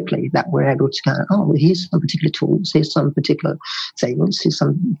critically that we're able to go, oh, well, here's some particular tools, here's some particular things, here's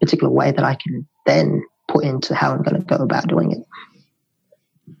some particular way that I can then put into how I'm going to go about doing it.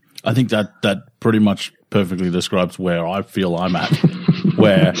 I think that pretty much perfectly describes where I feel I'm at,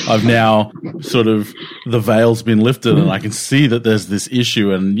 where I've now sort of the veil's been lifted and I can see that there's this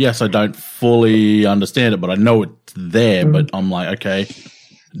issue. And yes, I don't fully understand it, but I know it's there. But I'm like, okay,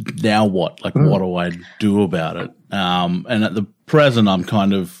 now what? Like, what do I do about it? And at the present, I'm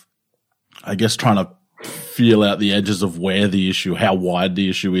kind of, I guess, trying to feel out the edges of where the issue, how wide the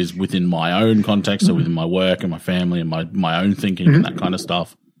issue is within my own context, so within my work and my family and my own thinking and that kind of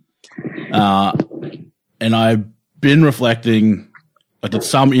stuff. And I've been reflecting, I did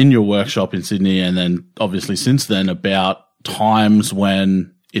some in your workshop in Sydney and then obviously since then about times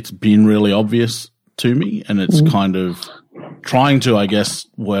when it's been really obvious to me, and it's kind of trying to, I guess,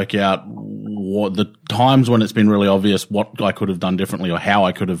 work out what the times when it's been really obvious, what I could have done differently or how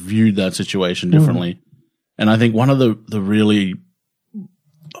I could have viewed that situation differently. And I think one of the really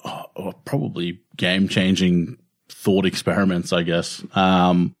probably game-changing thought experiments, I guess,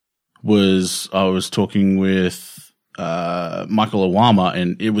 was I was talking with Michael Iwama,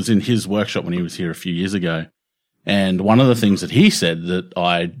 and it was in his workshop when he was here a few years ago. And one of the things that he said that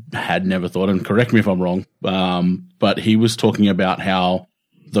I had never thought, and correct me if I'm wrong, but he was talking about how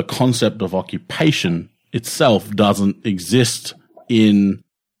the concept of occupation itself doesn't exist in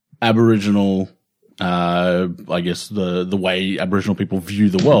Aboriginal, I guess, the way Aboriginal people view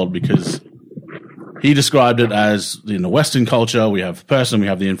the world, because he described it as in the Western culture, we have the person, we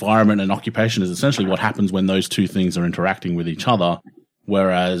have the environment, and occupation is essentially what happens when those two things are interacting with each other.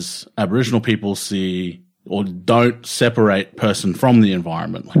 Whereas Aboriginal people see or don't separate person from the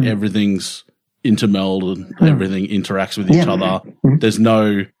environment. Like everything's intermelded, everything interacts with each other. There's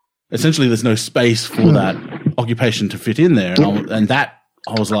no space for that occupation to fit in there. And I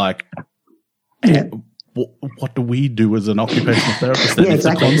was like, what do we do as an occupational therapist then if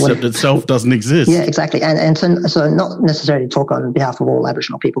the concept itself doesn't exist? Yeah, exactly. And so not necessarily talk on behalf of all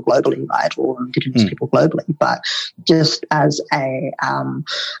Aboriginal people globally, right, or Indigenous people globally, but just as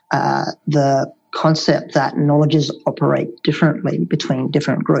the concept that knowledges operate differently between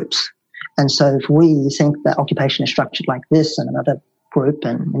different groups. And so if we think that occupation is structured like this and another group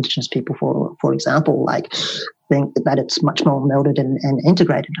and Indigenous people, for example, like think that it's much more melded and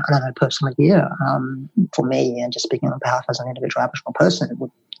integrated. I don't know personally here, for me, and just speaking on behalf as an individual Aboriginal person,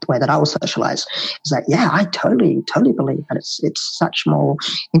 the way that I will socialize is that, I totally believe that it's such more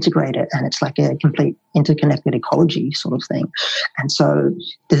integrated and it's like a complete interconnected ecology sort of thing. And so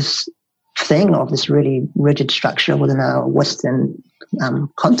this thing of this really rigid structure within our Western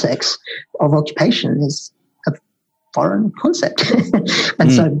context of occupation is a foreign concept.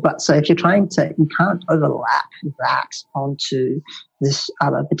 And so if you're trying to, you can't overlap that onto this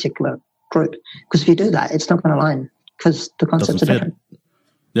other particular group, because if you do that, it's not going to align because the concepts are different.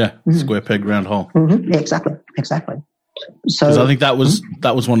 Yeah, square peg, round hole. Yeah, exactly. So I think that was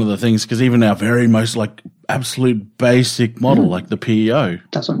one of the things, because even our very most like absolute basic model, like the PEO,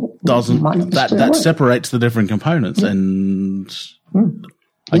 doesn't that separates the different components, and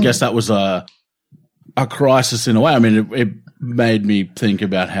I guess that was a crisis in a way. I mean, it made me think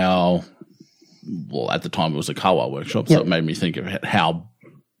about how, well, at the time it was a Kawa workshop, so it made me think of how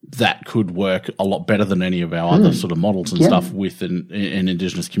that could work a lot better than any of our other sort of models and stuff with an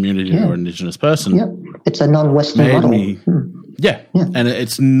Indigenous community or an Indigenous person. Yeah, it's a non-Western model. And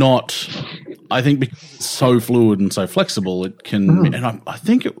it's not, I think, because it's so fluid and so flexible, it can, and I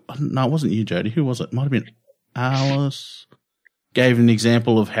think it wasn't you, Jody. Who was it? It might have been Alice. Gave an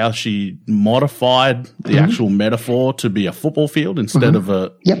example of how she modified the actual metaphor to be a football field instead of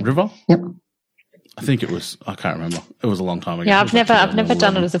a river. Yep. I think it was, I can't remember. It was a long time ago. Yeah, I've never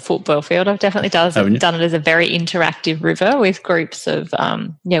done it as a football field. I've definitely done it as a very interactive river with groups of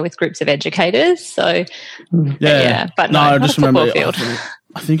educators. So but no, I just remember field.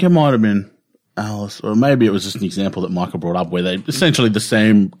 I think it might have been Alice, or maybe it was just an example that Michael brought up where they essentially the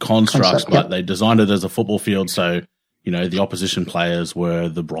same constructs, but they designed it as a football field. So, you know, the opposition players were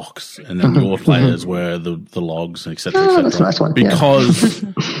the brocks and then your players were the logs, et cetera, et cetera. That's a nice one.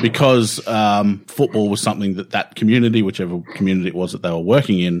 Because football was something that community, whichever community it was that they were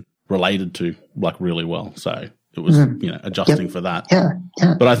working in, related to like really well. So it was, adjusting for that. Yeah.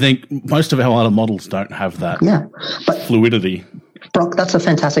 But I think most of our other models don't have that fluidity. Brock, that's a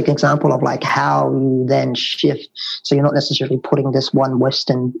fantastic example of like how you then shift. So you're not necessarily putting this one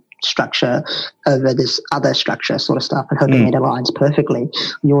Western structure over this other structure sort of stuff and hoping it aligns perfectly.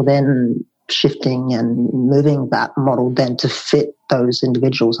 You're then shifting and moving that model then to fit those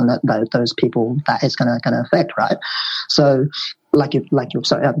individuals and those people that it's going to affect, right? So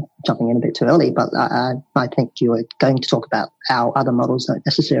sorry, I'm jumping in a bit too early, but I think you were going to talk about how other models don't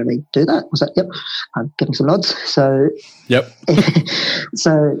necessarily do that. Was that? Yep. I'm getting some nods. So, yep.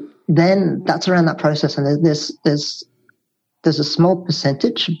 So then that's around that process, and there's a small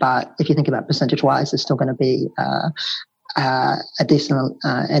percentage, but if you think about percentage-wise, there's still going to be a decent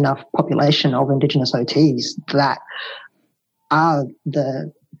enough population of Indigenous OTs that are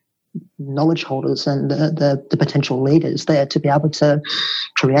the knowledge holders and the potential leaders there to be able to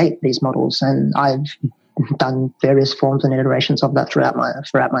create these models. And I've done various forms and iterations of that throughout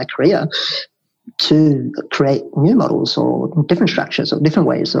my career to create new models or different structures or different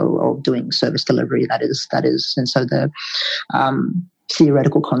ways of doing service delivery. That is, and so the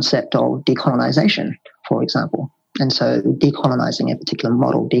theoretical concept of decolonization, for example. And so decolonizing a particular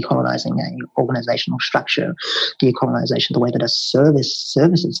model, decolonizing an organizational structure, decolonization, the way that a service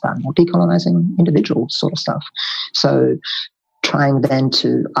is done, or decolonizing individual sort of stuff. So trying then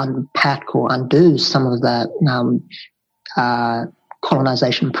to unpack or undo some of that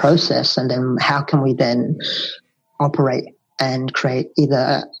colonization process, and then how can we then operate and create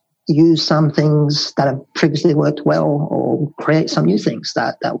either use some things that have previously worked well or create some new things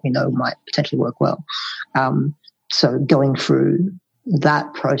that we know might potentially work well. So going through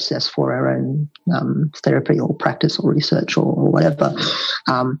that process for our own therapy or practice or research or whatever.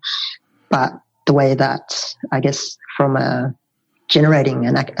 But the way that, I guess, from generating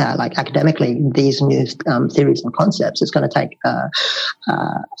and academically these new theories and concepts, it's going to take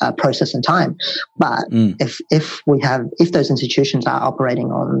a process and time. But if those institutions are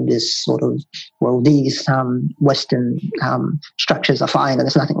operating on this sort of, well, these Western structures are fine and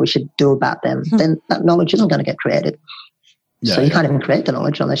there's nothing we should do about them, then that knowledge isn't going to get created. So you can't even create the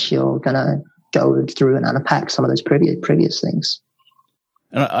knowledge unless you're going to go through and unpack some of those previous things.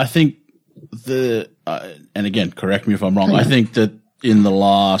 And I think and again, correct me if I'm wrong, I think that in the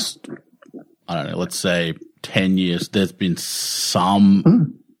last, I don't know, let's say 10 years, there's been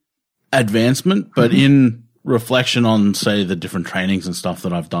some advancement, but in reflection on, say, the different trainings and stuff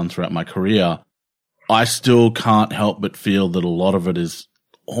that I've done throughout my career, I still can't help but feel that a lot of it is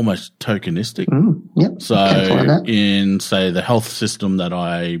almost tokenistic. Yep. So in, say, the health system that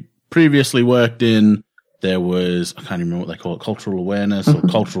I previously worked in, there was, I can't even remember what they call it, cultural awareness or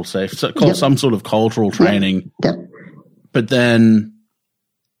cultural safety, so some sort of cultural training. Yep. But then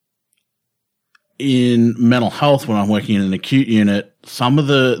in mental health, when I'm working in an acute unit, some of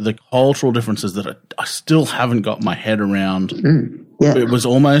the cultural differences that I still haven't got my head around, it was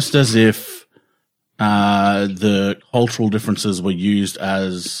almost as if the cultural differences were used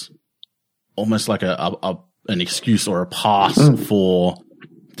as almost like an excuse or a pass for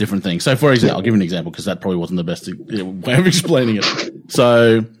different things. So, for example, I'll give you an example because that probably wasn't the best way of explaining it.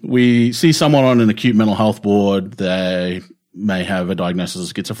 So we see someone on an acute mental health ward. They may have a diagnosis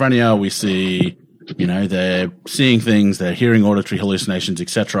of schizophrenia. We see, they're seeing things, they're hearing auditory hallucinations,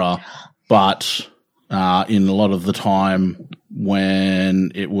 etc. But in a lot of the time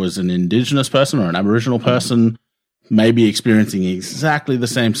when it was an Indigenous person or an Aboriginal person maybe experiencing exactly the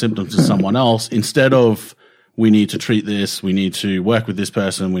same symptoms as someone else, instead of we need to treat this, we need to work with this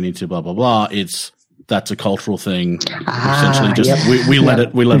person, we need to blah, blah, blah, it's that's a cultural thing. Essentially, just we let it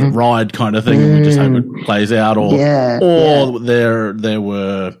ride kind of thing, and we just hope it plays out. Or there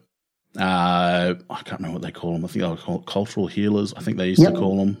were I can't remember what they call them. I think they were called cultural healers. I think they used to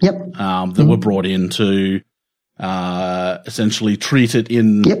call them. That were brought in to essentially treat it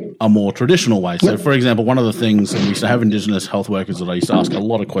in a more traditional way. So, for example, one of the things, and we used to have Indigenous health workers that I used to ask a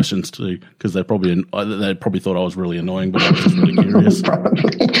lot of questions to, because they probably thought I was really annoying, but I was just really curious. Probably.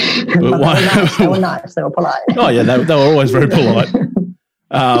 But they were nice. They were polite. Oh yeah, they were always very polite.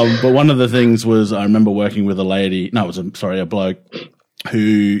 But one of the things was, I remember working with a bloke who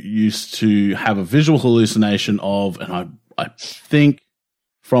used to have a visual hallucination of, and I think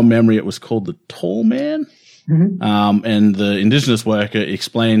from memory it was called the Tall Man. And the Indigenous worker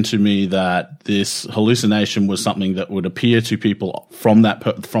explained to me that this hallucination was something that would appear to people from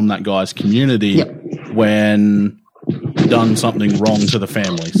that guy's community when done something wrong to the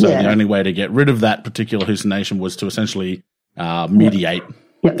family. So the only way to get rid of that particular hallucination was to essentially mediate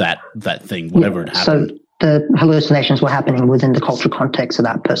that thing, whatever had happened. So the hallucinations were happening within the cultural context of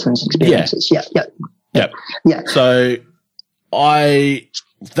that person's experiences. Yeah. So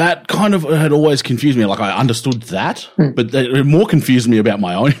that kind of had always confused me. Like, I understood that, but it more confused me about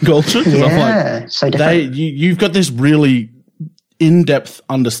my own culture. I'm like, so different. You've got this really in-depth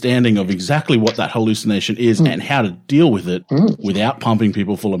understanding of exactly what that hallucination is and how to deal with it without pumping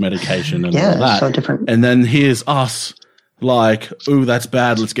people full of medication and all that. So different. And then here's us like, ooh, that's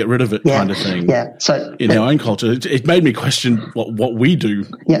bad, let's get rid of it kind of thing. Yeah. So in our own culture, it made me question what we do,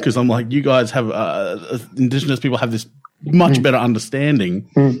 because I'm like, you guys have Indigenous people have this much better understanding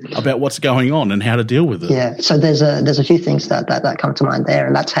about what's going on and how to deal with it. Yeah. So there's a few things that come to mind there,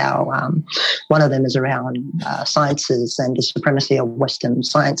 and that's how one of them is around sciences and the supremacy of Western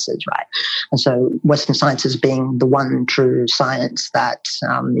sciences, right? And so Western sciences being the one true science that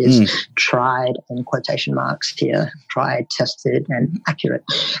is tried, in quotation marks here, tried, tested, and accurate.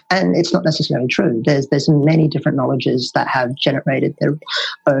 And it's not necessarily true. There's many different knowledges that have generated their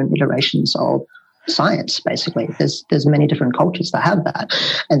own iterations of science. Basically, there's many different cultures that have that.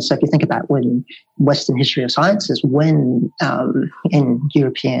 And so if you think about when Western history of sciences, when in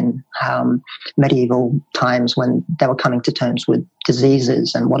European medieval times, when they were coming to terms with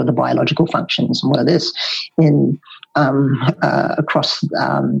diseases and what are the biological functions and what are this in across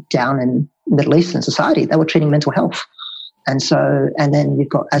down in Middle Eastern society, they were treating mental health. And so, and then you've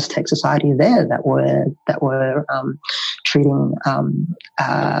got Aztec society there that were treating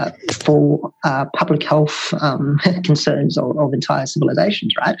full public health concerns of entire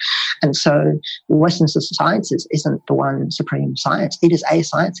civilizations, right? And so, Western sciences isn't the one supreme science. It is a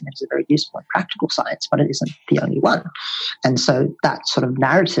science, and it's a very useful and practical science, but it isn't the only one. And so, that sort of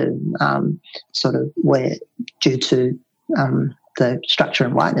narrative, where due to the structure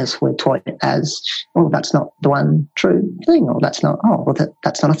and whiteness, we're taught as, oh, that's not the one true thing, or that's not,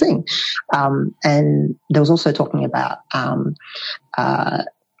 that's not a thing. And there was also talking about, I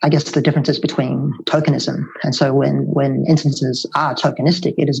guess, the differences between tokenism. And so when instances are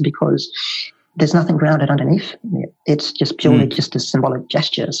tokenistic, it is because there's nothing grounded underneath it. It's just purely just a symbolic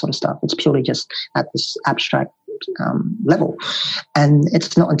gesture sort of stuff. It's purely just at this abstract level. And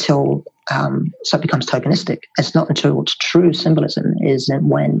it's not until so it becomes tokenistic. It's not until its true symbolism is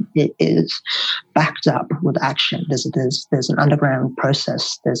when it is backed up with action. There's an underground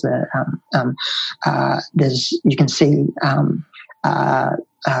process. There's you can see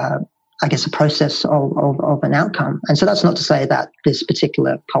I guess a process of an outcome. And so that's not to say that this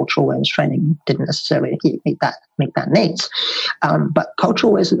particular cultural awareness training didn't necessarily meet that needs. But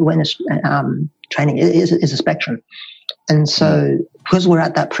cultural awareness training is a spectrum. And so because we're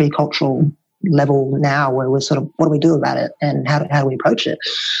at that pre-cultural level now where we're sort of, what do we do about it and how do we approach it?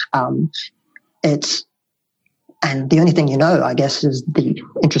 And the only thing I guess, is the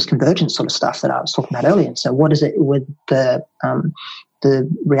interest convergence sort of stuff that I was talking about earlier. So what is it with the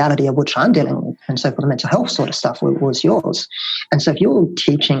reality of which I'm dealing with? And so for the mental health sort of stuff was yours. And so if you're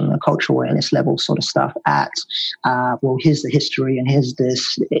teaching a cultural awareness level sort of stuff at, well, here's the history and here's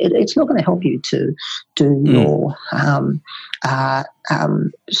this, it's not going to help you to do your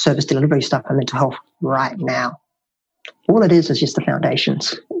service delivery stuff on mental health right now. All it is just the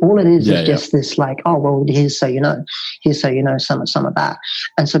foundations. All it is just this like, oh, well, here's so you know some of that.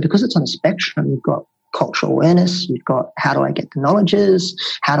 And so because it's on a spectrum, you've got cultural awareness, you've got how do I get the knowledges,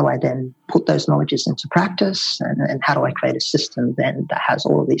 how do I then put those knowledges into practice, and how do I create a system then that has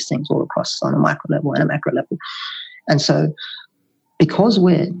all of these things all across on a micro level and a macro level. And so because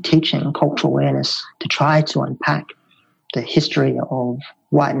we're teaching cultural awareness to try to unpack the history of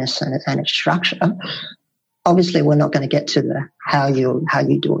whiteness and its structure, obviously we're not going to get to the how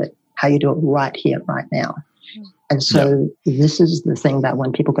you do it, how you do it right here, right now. And so this is the thing that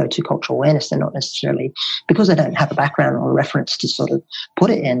when people go to cultural awareness, they're not necessarily, because they don't have a background or a reference to sort of put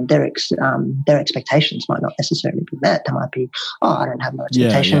it in, their expectations might not necessarily be met. They might be, oh, I don't have no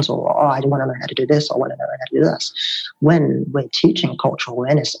expectations, or oh, I want to know how to do this, or I want to know how to do this. When we're teaching cultural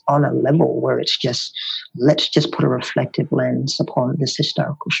awareness on a level where it's just, let's just put a reflective lens upon this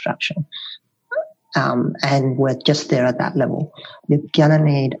historical structure. And we're just there at that level. You're going to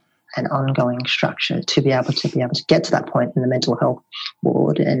need an ongoing structure to be able to get to that point in the mental health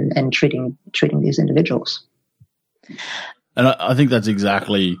ward and treating these individuals. And I think that's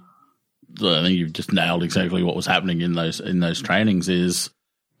exactly, I think you've just nailed exactly what was happening in those trainings. Is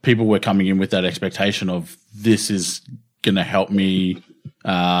people were coming in with that expectation of, this is going to help me,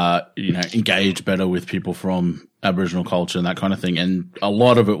 engage better with people from Aboriginal culture and that kind of thing. And a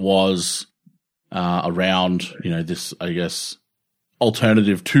lot of it was around, this, I guess,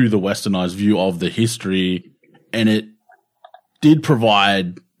 alternative to the westernized view of the history, and it did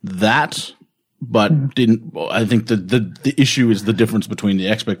provide that, but didn't. I think the issue is the difference between the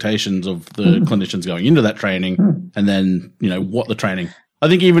expectations of the clinicians going into that training and then, what the training. I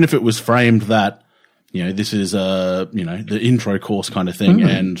think even if it was framed that, this is the intro course kind of thing,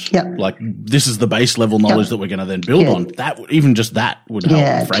 and like, this is the base level knowledge that we're going to then build on. That would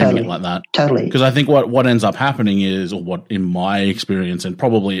help framing it like that. Totally. Because I think what ends up happening is, or what in my experience, and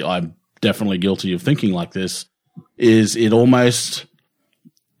probably I'm definitely guilty of thinking like this, is it almost,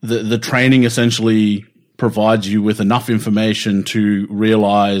 the training essentially provides you with enough information to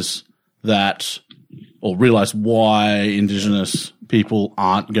realize that, or realize why Indigenous people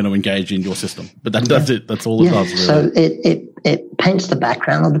aren't going to engage in your system. But that's it. That's all it does, really. So it paints the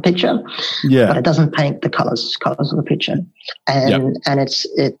background of the picture, but it doesn't paint the colors of the picture. And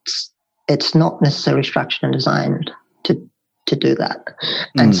it's not necessarily structured and designed to do that.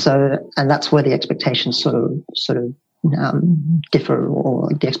 And and that's where the expectations sort of differ, or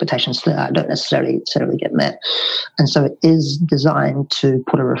the expectations don't necessarily get met. And so it is designed to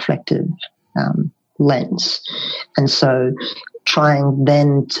put a reflective lens. And so trying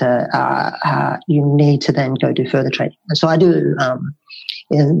then to, you need to then go do further training. And so I do,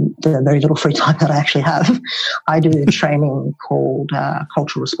 in the very little free time that I actually have, I do training called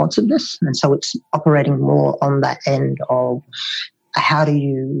cultural responsiveness. And so it's operating more on that end of, how do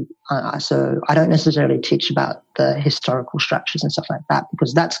you, so I don't necessarily teach about the historical structures and stuff like that,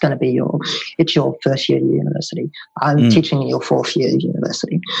 because that's going to be it's your first year university. I'm teaching your fourth year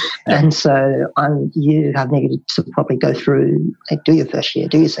university. And so you have needed to probably go through, do your first year,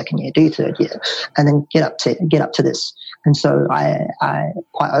 do your second year, do your third year, and then get up to this. And so I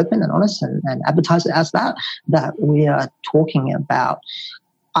quite open and honest and advertise it as that we are talking about,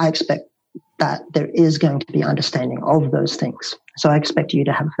 I expect that there is going to be understanding of those things. So I expect you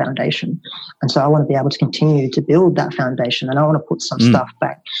to have a foundation. And so I want to be able to continue to build that foundation, and I want to put some stuff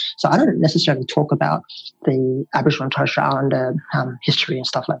back. So I don't necessarily talk about the Aboriginal and Torres Strait Islander history and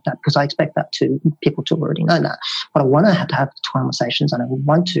stuff like that, because I expect that people to already know that. But I want to have conversations, and I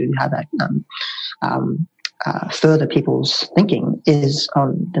want to have that further people's thinking is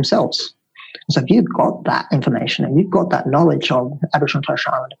on themselves. So if you've got that information and you've got that knowledge of Aboriginal and Torres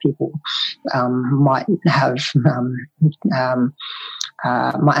Strait Islander people might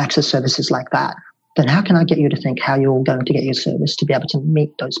access services like that, then how can I get you to think how you're going to get your service to be able to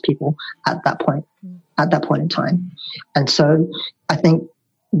meet those people at that point in time? And so I think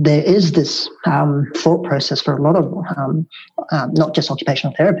there is this thought process for a lot of, not just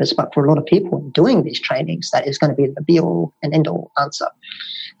occupational therapists, but for a lot of people doing these trainings, that is going to be the be-all and end-all answer.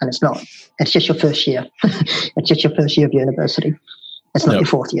 And it's not. It's just your first year. It's just your first year of university. It's not your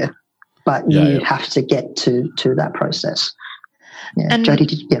fourth year. But you have to get to that process. Yeah, and Jody,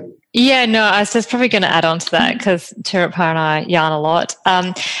 Yeah, no, I was just probably going to add on to that, because Tiruppa and I yarn a lot.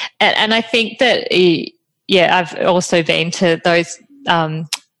 And I think that, I've also been to those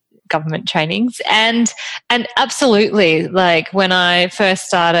government trainings, and absolutely, like when I first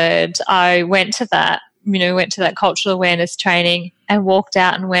started, I went to that cultural awareness training and walked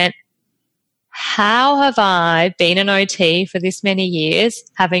out and went, how have I been an OT for this many years,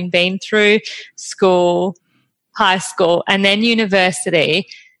 having been through school, high school, and then university?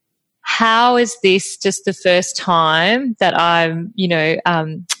 How is this just the first time that I'm,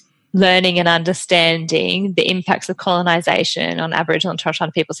 learning and understanding the impacts of colonisation on Aboriginal and Torres Strait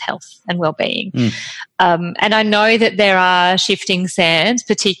Islander people's health and well-being? And I know that there are shifting sands,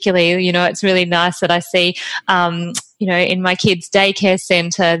 particularly, it's really nice that I see, in my kids' daycare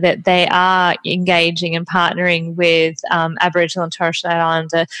centre, that they are engaging and partnering with Aboriginal and Torres Strait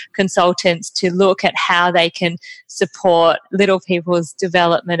Islander consultants to look at how they can support little people's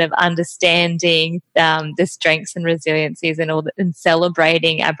development of understanding the strengths and resiliencies and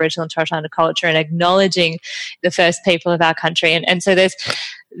celebrating Aboriginal and Torres Strait Islander culture and acknowledging the first people of our country. And so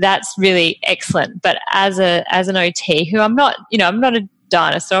that's really excellent. But as an OT, who I'm not a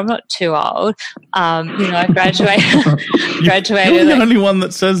dinosaur, I'm not too old. I graduated. You're the only one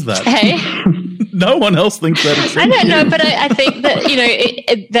that says that. Hey, no one else thinks that. I don't know, but I think that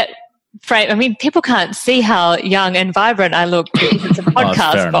that frame. I mean, people can't see how young and vibrant I look because it's a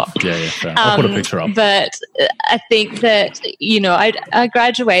podcast box. Yeah, fair enough. I'll put a picture up. But I think that I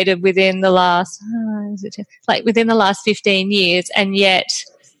graduated within the last within the last 15 years, and yet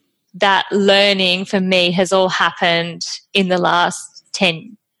that learning for me has all happened in the last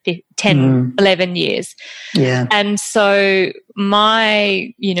 10, 11 years. Yeah. And so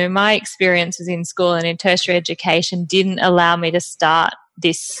my experiences in school and in tertiary education didn't allow me to start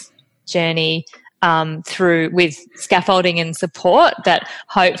this journey through with scaffolding and support that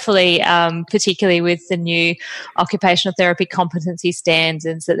hopefully, particularly with the new occupational therapy competency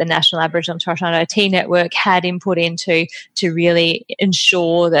standards that the National Aboriginal and Torres Strait Islander OT Network had input into, to really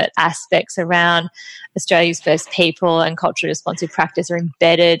ensure that aspects around Australia's first people and culturally responsive practice are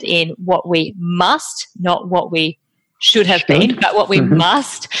embedded in what we must, not what we should have been, but what we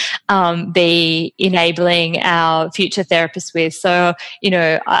must be enabling our future therapists with. So,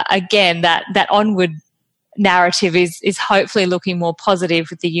 again, that onward narrative is hopefully looking more positive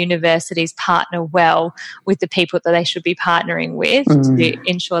with the universities partner well with the people that they should be partnering with to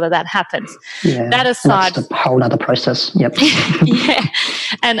ensure that happens. Yeah, that aside, that's a whole other process. Yep. Yeah,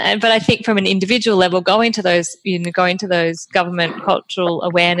 but I think from an individual level, going to those government cultural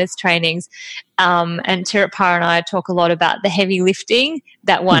awareness trainings, and Tirupara and I talk a lot about the heavy lifting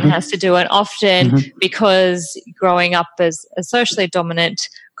that one has to do, and often because growing up as a socially dominant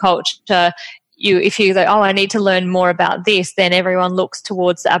culture, if you go, I need to learn more about this, then everyone looks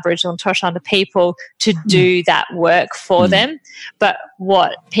towards the Aboriginal and Torres Strait Islander people to do that work for them. But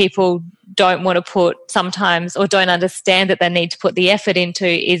what people don't want to put sometimes, or don't understand that they need to put the effort into,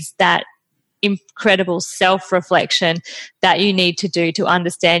 is that incredible self-reflection that you need to do to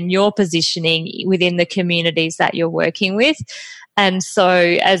understand your positioning within the communities that you're working with. And so,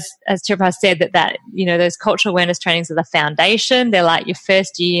 as Tirupara said, that those cultural awareness trainings are the foundation. They're like your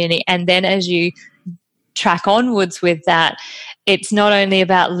first year uni, and then as you track onwards with that, it's not only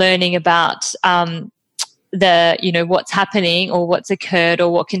about learning about what's happening or what's occurred or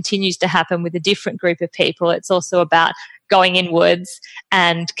what continues to happen with a different group of people. It's also about going inwards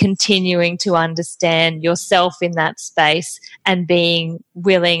and continuing to understand yourself in that space and being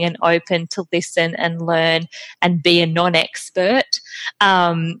willing and open to listen and learn and be a non-expert.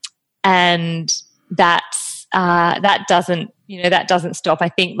 And that doesn't stop. I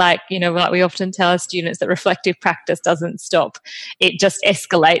think, like we often tell our students, that reflective practice doesn't stop. It just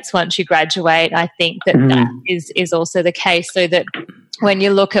escalates once you graduate. I think that is also the case, so that when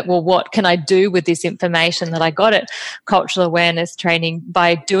you look at, what can I do with this information that I got at cultural awareness training,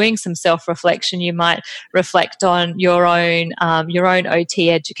 by doing some self-reflection, you might reflect on your own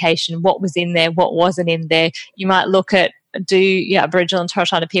OT education, what was in there, what wasn't in there. You might look at, do Aboriginal and Torres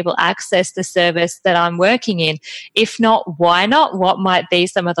Strait Islander people access the service that I'm working in? If not, why not? What might be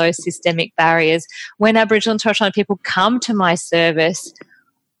some of those systemic barriers? When Aboriginal and Torres Strait Islander people come to my service,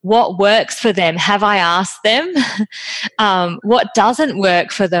 what works for them? Have I asked them? What doesn't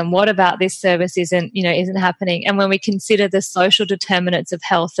work for them? What about this service isn't happening? And when we consider the social determinants of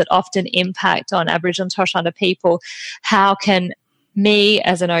health that often impact on Aboriginal and Torres Strait Islander people, how can me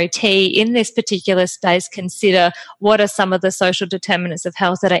as an OT in this particular space consider what are some of the social determinants of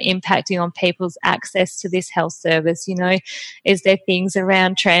health that are impacting on people's access to this health service? Is there things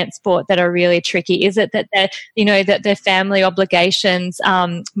around transport that are really tricky? Is it that that their family obligations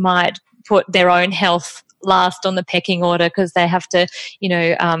might put their own health last on the pecking order because they have to,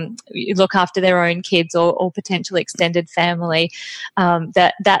 look after their own kids or potential extended family?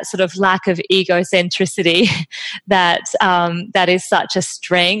 That sort of lack of egocentricity that is such a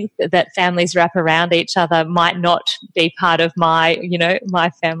strength that families wrap around each other might not be part of my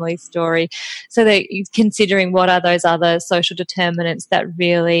family story. So that considering what are those other social determinants that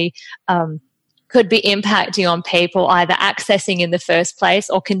really could be impacting on people either accessing in the first place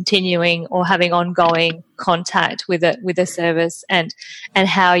or continuing or having ongoing contact with a service, and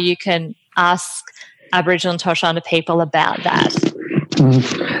how you can ask Aboriginal and Torres Strait Islander people about that.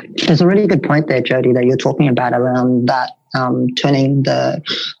 There's a really good point there, Jody, that you're talking about around that turning the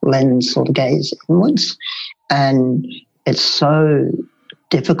lens or the gaze inwards. And it's so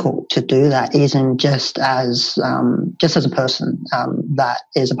difficult to do that, even just as a person that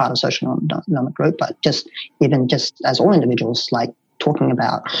is a part of a social economic group, but just as all individuals, like talking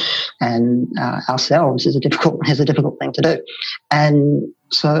about and ourselves is a difficult thing to do. And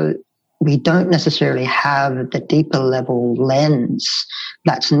so we don't necessarily have the deeper level lens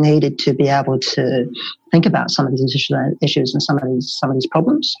that's needed to be able to think about some of these issues and some of these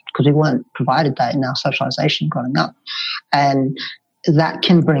problems, because we weren't provided that in our socialization growing up. And that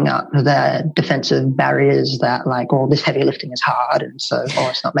can bring up the defensive barriers that, like, oh, this heavy lifting is hard, and so,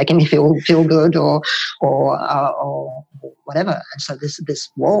 it's not making me feel good, or whatever. And so this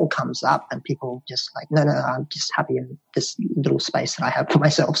wall comes up, and people just like, no, I'm just happy in this little space that I have for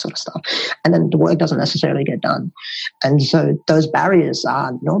myself, sort of stuff. And then the work doesn't necessarily get done. And so those barriers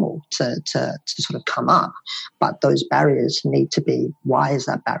are normal to sort of come up, but those barriers need to be, why is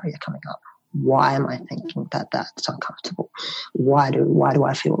that barrier coming up? Why am I thinking that that's uncomfortable? Why do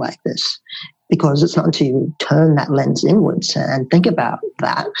I feel like this? Because it's not until you turn that lens inwards and think about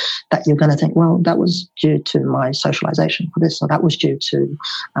that you're going to think, well, that was due to my socialization for this, or that was due to,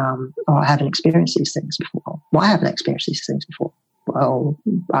 I haven't experienced these things before. Why haven't I experienced these things before? Well,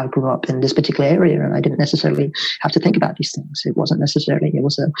 I grew up in this particular area and I didn't necessarily have to think about these things. It was a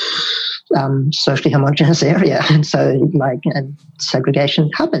socially homogenous area. And so, and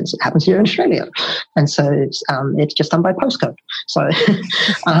segregation happens. It happens here in Australia. And so it's just done by postcode. So,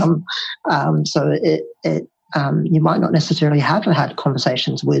 you might not necessarily have had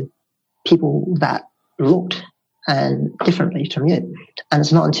conversations with people that looked and differently from you. And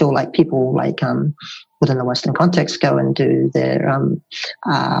it's not until people within the Western context go and do their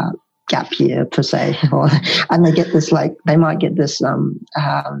gap year per se, and they get this they might get this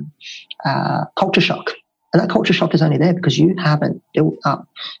culture shock. And that culture shock is only there because you haven't built up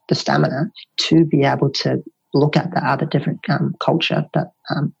the stamina to be able to look at the other different culture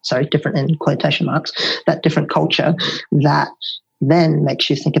different in quotation marks, that different culture that then makes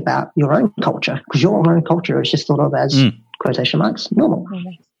you think about your own culture, because your own culture is just thought of as quotation marks normal. Mm-hmm.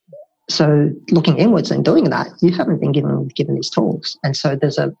 So looking inwards and doing that, you haven't been given these tools. And so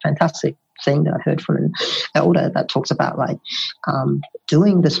there's a fantastic thing that I heard from an elder that talks about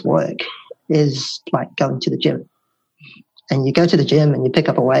doing this work is like going to the gym. And you go to the gym and you pick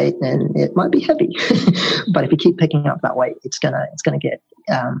up a weight, and it might be heavy, but if you keep picking up that weight, it's gonna get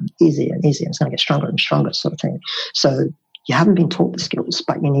easier and easier. It's gonna get stronger and stronger, sort of thing. So you haven't been taught the skills,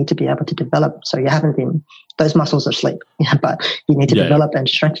 but you need to be able to develop. So you haven't been, those muscles are asleep, but you need to develop and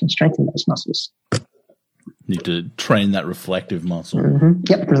strengthen those muscles. You need to train that reflective muscle. Mm-hmm.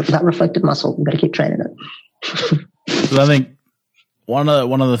 Yep, that reflective muscle. You've got to keep training it. So I think one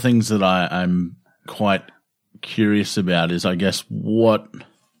of the things that I'm quite curious about is, I guess, what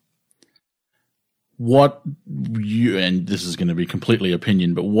you, and this is going to be completely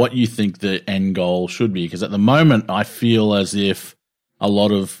opinion, but what you think the end goal should be. Because at the moment, I feel as if a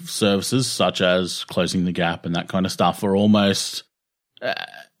lot of services, such as Closing the Gap and that kind of stuff, are almost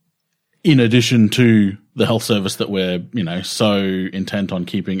in addition to the health service that we're, so intent on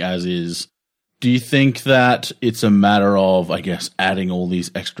keeping as is. Do you think that it's a matter of, I guess, adding all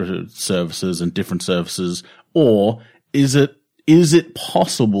these extra services and different services, or is it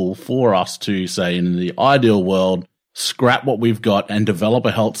possible for us to, say, in the ideal world, scrap what we've got and develop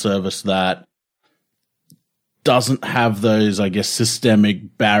a health service that doesn't have those, I guess,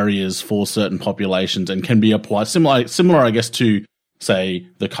 systemic barriers for certain populations and can be applied similar, I guess, to, say,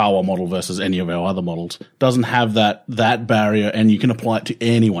 the Kawa model versus any of our other models, doesn't have that barrier, and you can apply it to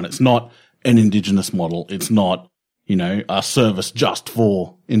anyone. It's not an Indigenous model. It's not, a service just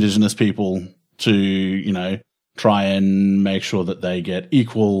for Indigenous people to, try and make sure that they get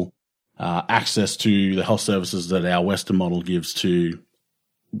equal access to the health services that our Western model gives to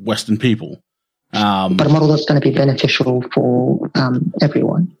Western people. But a model that's going to be beneficial for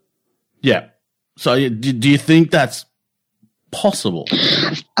everyone. Yeah. So do you think that's possible?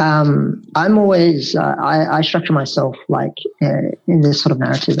 I'm always, I structure myself in this sort of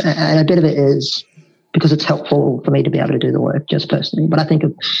narrative, and a bit of it is because it's helpful for me to be able to do the work just personally. But I think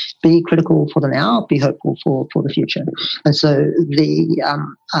of be critical for the now, be hopeful for the future. And so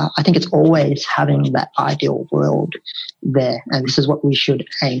I think it's always having that ideal world there, and this is what we should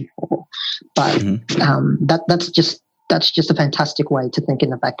aim for. But that's just a fantastic way to think, in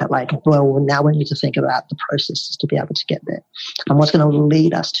the fact that now we need to think about the processes to be able to get there and what's going to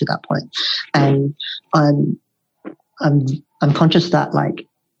lead us to that point. And I'm conscious that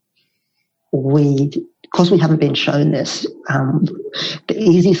we because we haven't been shown this, the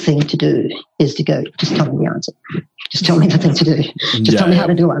easiest thing to do is to go, just tell me the answer. Just tell me the thing to do. Just tell me how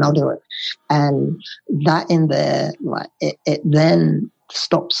to do it and I'll do it. And that in there, like it then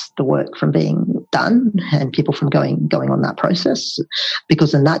stops the work from being done and people from going on that process,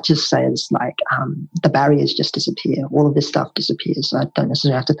 because then that just says like the barriers just disappear. All of this stuff disappears. I don't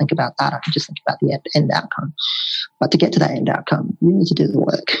necessarily have to think about that. I can just think about the end outcome. But to get to that end outcome, you need to do the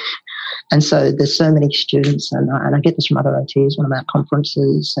work. And so there's so many students, and I get this from other OTs when I'm at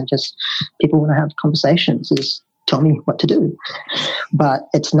conferences, and just people want to have conversations is tell me what to do. But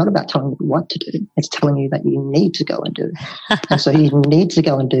it's not about telling you what to do. It's telling you that you need to go and do. And so you need to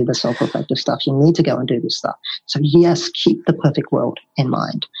go and do the self-reflective stuff. You need to go and do this stuff. So yes, keep the perfect world in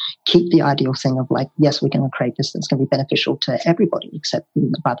mind. Keep the ideal thing of like, yes, we're going to create this that's going to be beneficial to everybody, except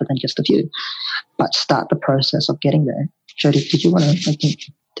rather than just a few. But start the process of getting there. Jody, did you want to, I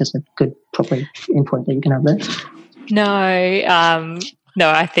think there's a good, probably input that you can have there. No,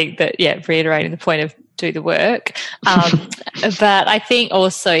 I think that, reiterating the point of do the work. But I think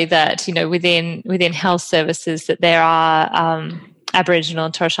also that, within health services that there are Aboriginal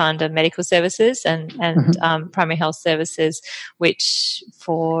and Torres Strait Islander medical services and primary health services, which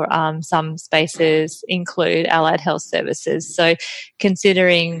for some spaces include allied health services. So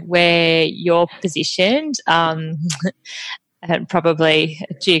considering where you're positioned, and probably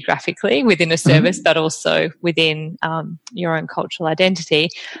geographically within a service, but also within your own cultural identity.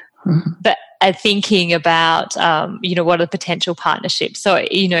 But thinking about, what are the potential partnerships? So,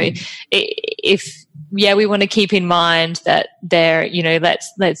 if we want to keep in mind that there,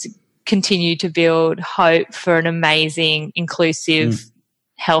 let's continue to build hope for an amazing, inclusive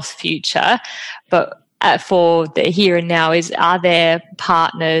health future. But for the here and now are there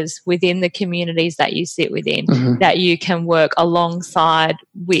partners within the communities that you sit within that you can work alongside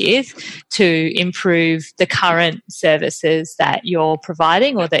with to improve the current services that you're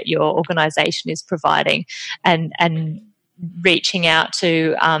providing or that your organisation is providing, and reaching out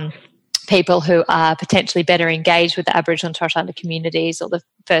to people who are potentially better engaged with the Aboriginal and Torres Strait Islander communities or the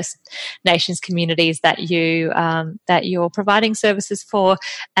First Nations communities that you're providing services for,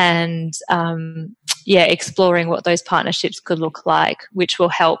 and exploring what those partnerships could look like, which will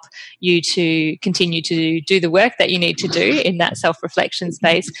help you to continue to do the work that you need to do in that self-reflection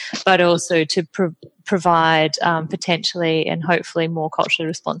space, but also to provide potentially and hopefully more culturally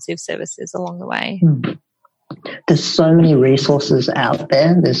responsive services along the way. There's so many resources out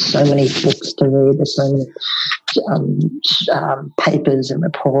there. There's so many books to read. There's so many papers and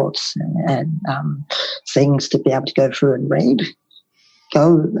reports and things to be able to go through and read.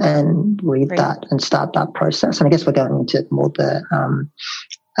 Go and read that and start that process. And I guess we're going into more the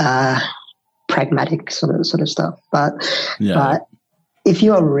pragmatic sort of stuff. But if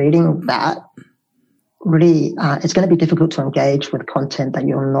you are reading that, really, it's going to be difficult to engage with content that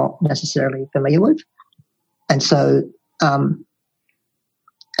you're not necessarily familiar with. And so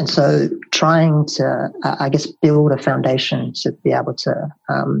trying to, build a foundation to be able to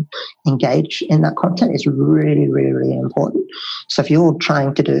engage in that content is really, really, really important. So if you're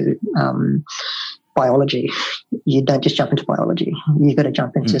trying to do biology, you don't just jump into biology. You've got to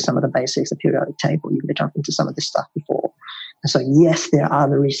jump into some of the basics, the periodic table. You've got to jump into some of this stuff before. And so, yes, there are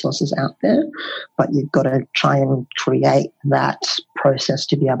the resources out there, but you've got to try and create that process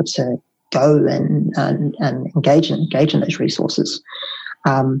to be able to go and engage in those resources.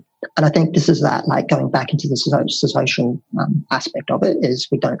 And I think this is that, like going back into the social aspect of it, is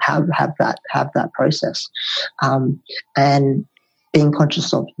we don't have that process, and being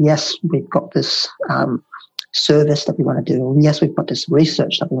conscious of, yes, we've got this service that we want to do. Yes, we've got this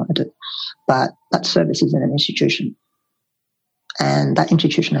research that we want to do, but that service is in an institution, and that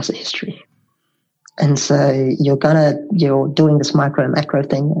institution has a history. And so you're doing this micro and macro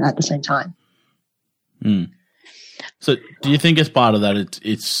thing at the same time. So do you think as part of that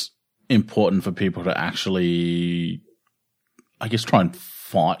it's important for people to actually, I guess, try and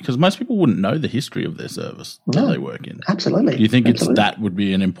find, because most people wouldn't know the history of their service that they work in. Absolutely. Do you think that would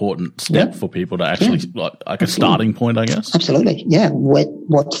be an important step for people to actually, like a starting point, I guess? Absolutely. Yeah.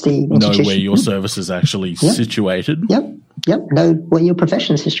 What's the institution? Know where your service is actually situated. Yep. Know where your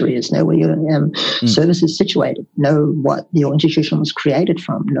profession's history is. Know where your service is situated. Know what your institution was created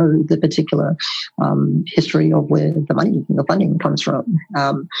from. Know the particular history of where the funding comes from.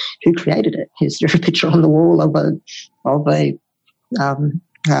 Who created it? Is there a picture on the wall of a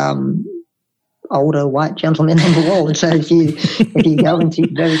older white gentleman on the wall? And so if you go into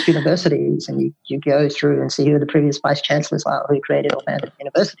various universities and you go through and see who the previous vice chancellors are, who created or founded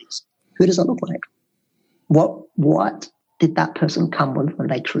universities, who does it look like? What did that person come with when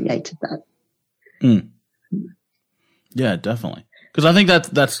they created that? Yeah, definitely. Because I think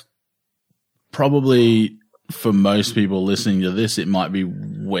that's probably, for most people listening to this, it might be,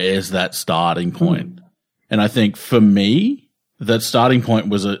 where's that starting point? And I think for me, that starting point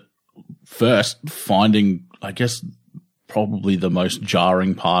was at first finding, I guess, probably the most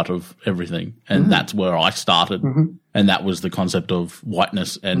jarring part of everything. And that's where I started. And that was the concept of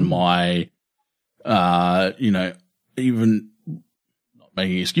whiteness and my, even not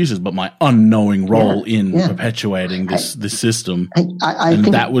making excuses, but my unknowing role in perpetuating this system. I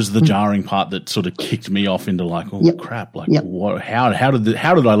think that was the jarring part that sort of kicked me off into like, crap, like what, how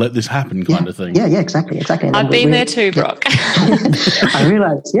did I let this happen kind of thing? Yeah, exactly. And I've been there too, Brock. I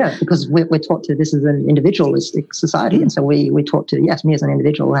realized, because we're taught to, this is an individualistic society. And so we taught to, yes, me as an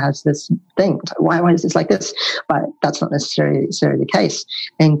individual has this thing. Why is this like this? But that's not necessarily the case.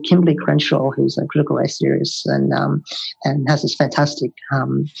 And Kimberly Crenshaw, who's a critical race theorist and has this fantastic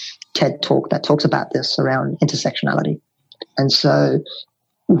TED talk that talks about this around intersectionality. And so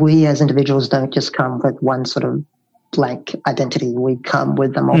we as individuals don't just come with one sort of blank identity. We come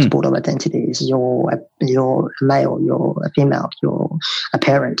with a multiple of identities. You're a male, you're a female, you're a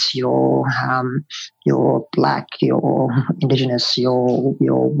parent, you're black, you're indigenous, you're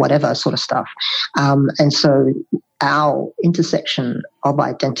whatever sort of stuff. And so our intersection of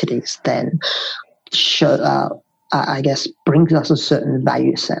identities then brings us a certain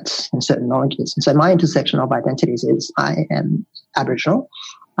value sets and certain knowledges. And so my intersection of identities is I am Aboriginal,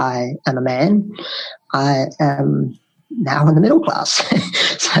 I am a man, I am now in the middle class.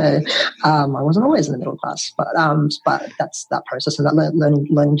 So I wasn't always in the middle class, but that's that process and that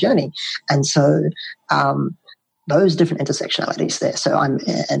learning journey. And so those different intersectionalities there. So I'm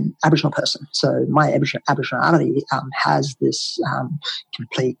an Aboriginal person. So my Aboriginality has this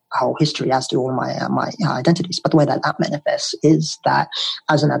complete whole history, as do all my identities. But the way that manifests is that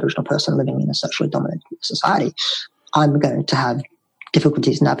as an Aboriginal person living in a socially dominant society, I'm going to have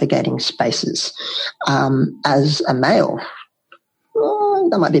difficulties navigating spaces. As a male,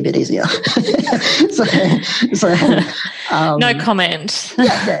 that might be a bit easier. No comment.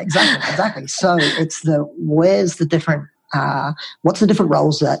 yeah, exactly. So it's what's the different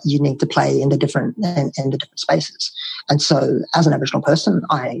roles that you need to play in the different spaces. And so as an Aboriginal person,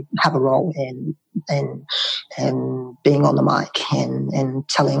 I have a role in being on the mic and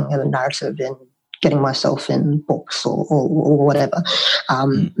telling a narrative and getting myself in books or whatever,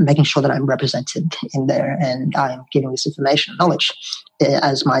 making sure that I'm represented in there and I'm giving this information and knowledge.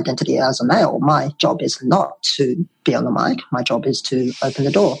 As my identity as a male, my job is not to be on the mic. My job is to open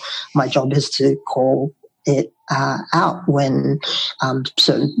the door. My job is to call it out when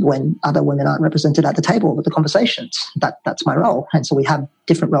other women aren't represented at the table with the conversations. That's my role. And so we have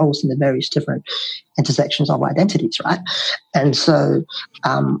different roles in the various different intersections of identities, right? And so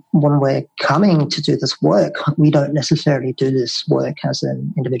when we're coming to do this work, we don't necessarily do this work as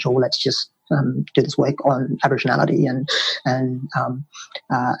an individual. Let's just do this work on Aboriginality and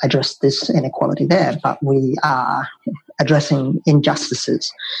address this inequality there. But we are addressing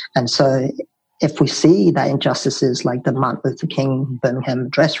injustices. And so if we see that injustices like the Martin Luther King Birmingham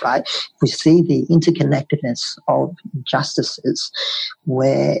Address, right, if we see the interconnectedness of injustices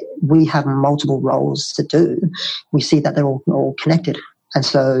where we have multiple roles to do, we see that they're all connected. And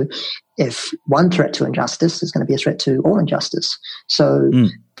so if one threat to injustice is going to be a threat to all injustice. So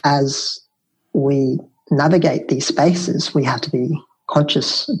as we navigate these spaces, we have to be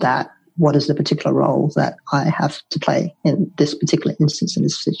conscious that what is the particular role that I have to play in this particular instance, in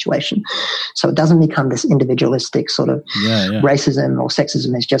this situation. So it doesn't become this individualistic sort of racism or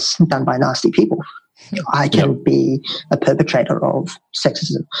sexism is just done by nasty people. I can be a perpetrator of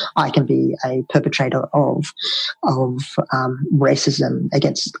sexism. I can be a perpetrator of racism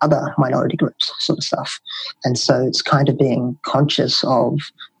against other minority groups, sort of stuff. And so it's kind of being conscious of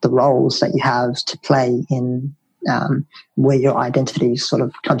the roles that you have to play in where your identity sort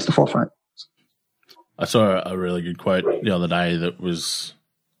of comes to the forefront. I saw a really good quote the other day that was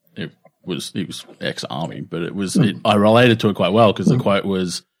ex-army, but I related to it quite well because the quote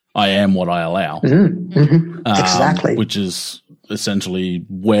was, "I am what I allow." Exactly. Which is essentially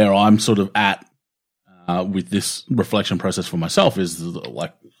where I'm sort of at with this reflection process for myself, is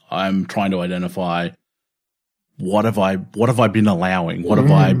like I'm trying to identify what have I been allowing? What have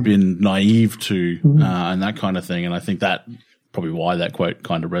I been naive to? And that kind of thing. And I think that probably why that quote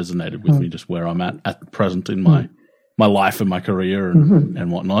kind of resonated with me, just where I'm at present in my life and my career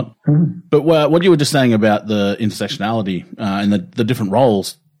and whatnot. But what you were just saying about the intersectionality and the different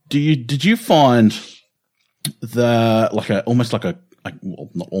roles, did you find almost like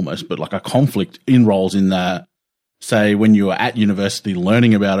a conflict in roles in that, say, when you were at university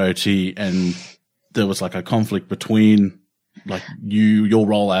learning about OT and there was like a conflict between like your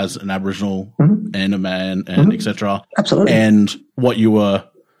role as an Aboriginal and a man and etc. Absolutely. And what you were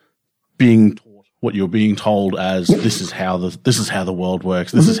being taught, what you were being told as this is how the world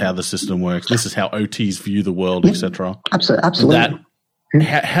works, this is how the system works, this is how OTs view the world, etc. Absolutely.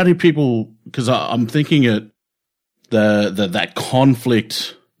 How do people? Because I'm thinking that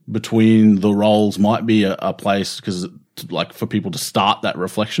conflict between the roles might be a place because like for people to start that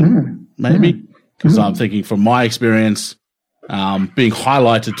reflection, maybe. Because I'm thinking from my experience, being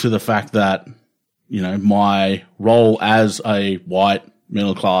highlighted to the fact that, you know, my role as a white,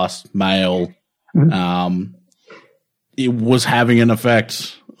 middle-class male, it was having an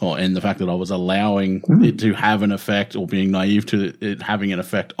effect, and the fact that I was allowing it to have an effect or being naive to it having an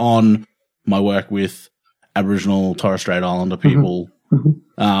effect on my work with Aboriginal Torres Strait Islander people,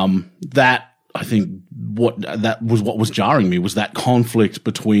 that I think what was jarring me was that conflict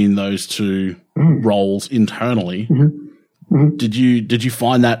between those two roles internally. Did you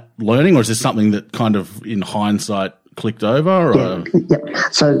find that learning, or is this something that kind of in hindsight clicked over? Or? Yeah.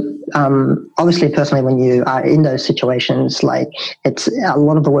 So obviously, personally, when you are in those situations, like it's a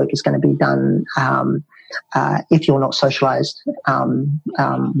lot of the work is going to be done if you're not socialized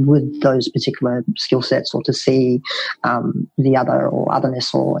with those particular skill sets, or to see the other or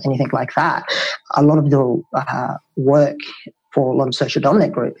otherness or anything like that. A lot of the work for a lot of social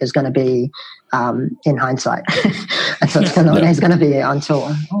dominant group is going to be in hindsight. And so it's going to be until,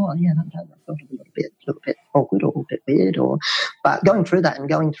 that felt a little bit awkward or a bit weird. But going through that and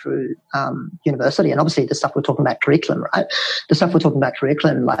going through university, and obviously the stuff we're talking about curriculum, right? The stuff we're talking about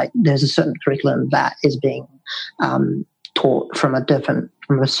curriculum, like there's a certain curriculum that is being taught from a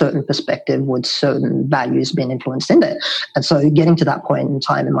certain perspective with certain values being influenced in it. And so getting to that point in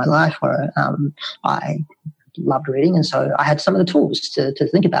time in my life where I loved reading, and so I had some of the tools to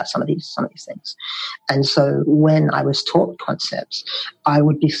think about some of these things. And so when I was taught concepts, I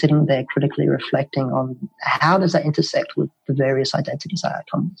would be sitting there critically reflecting on how does that intersect with the various identities that I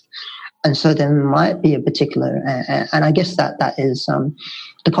come with. And so there might be a particular, and I guess that is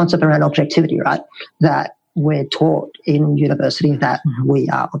the concept around objectivity, right? That we're taught in university that we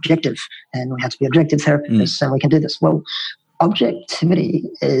are objective and we have to be objective therapists and we can do this. Well, objectivity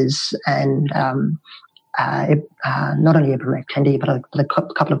is, and not only Ibram Kendi, but a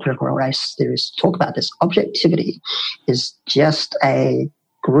couple of critical race theorists talk about this. Objectivity is just a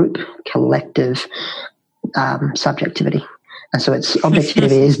group collective subjectivity. And so its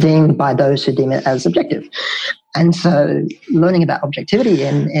objectivity is deemed by those who deem it as objective. And so learning about objectivity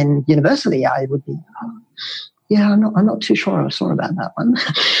in university, I would be, I'm not too sure about that one.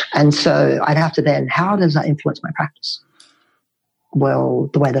 And so I'd have to then, how does that influence my practice? Well,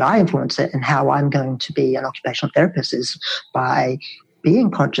 the way that I influence it and how I'm going to be an occupational therapist is by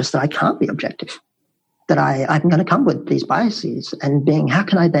being conscious that I can't be objective, that I'm going to come with these biases, and being, how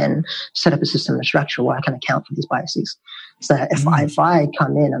can I then set up a system and a structure where I can account for these biases? So if I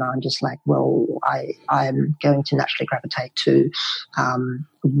come in and I'm just like, well, I'm going to naturally gravitate to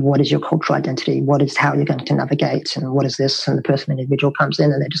what is your cultural identity? What is how you're going to navigate? And what is this? And the person, individual comes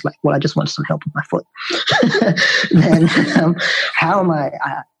in and they're just like, well, I just want some help with my foot. Then how am I?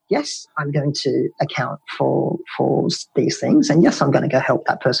 Yes, I'm going to account for these things. And yes, I'm going to go help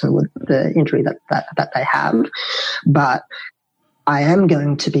that person with the injury that they have. But I am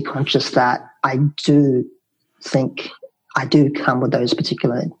going to be conscious that I do come with those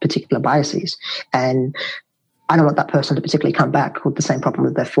particular biases. And I don't want that person to particularly come back with the same problem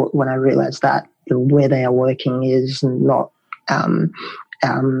with their foot when I realize that where they are working is not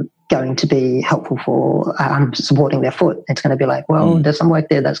going to be helpful for supporting their foot. It's going to be like, well, there's some work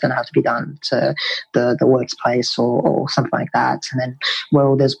there that's going to have to be done to the workplace or something like that. And then,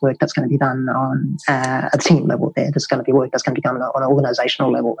 well, there's work that's going to be done on a team level there. There's going to be work that's going to be done on an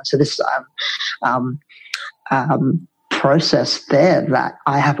organizational level. And so this process there that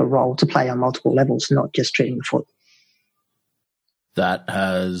I have a role to play on multiple levels, not just treating the foot. That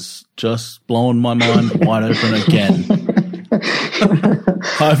has just blown my mind wide open again.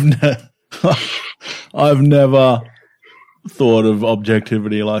 I've never thought of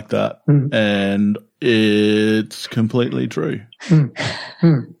objectivity like that, and it's completely true.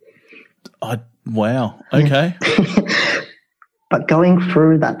 Wow. Okay. But going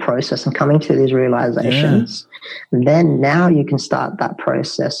through that process and coming to these realizations, then now you can start that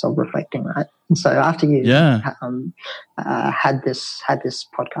process of reflecting, right? And so after you had this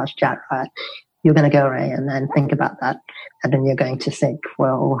podcast chat, right, you're going to go away and then think about that. And then you're going to think,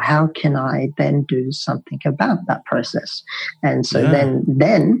 well, how can I then do something about that process? And so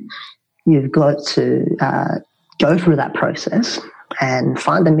then you've got to go through that process and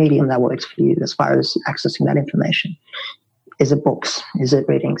find the medium that works for you as far as accessing that information. Is it books? Is it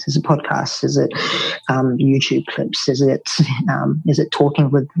readings? Is it podcasts? Is it YouTube clips? Is it talking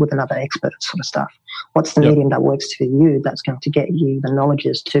with another expert sort of stuff? What's the medium that works for you that's going to get you the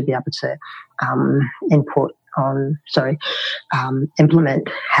knowledges to be able to implement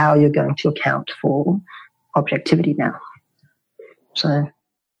how you're going to account for objectivity now. So,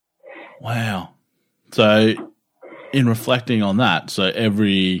 wow. So, in reflecting on that, so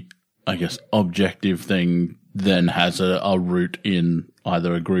every, I guess, objective thing then has a root in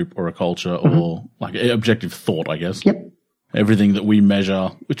either a group or a culture or like objective thought, I guess. Yep. Everything that we measure,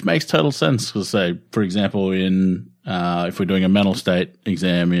 which makes total sense. Because, say, for example, if we're doing a mental state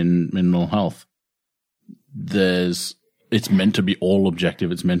exam in mental health, it's meant to be all objective.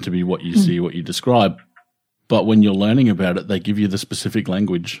 It's meant to be what you see, what you describe. But when you're learning about it, they give you the specific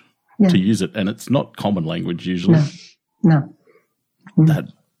language to use it, and it's not common language usually. No.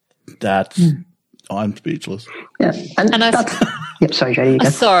 That's I'm speechless. Yeah, yep. Sorry,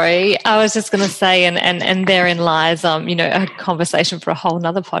 Jodie. Sorry, I was just going to say, and therein lies, a conversation for a whole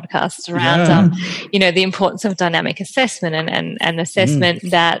nother podcast around, the importance of dynamic assessment and assessment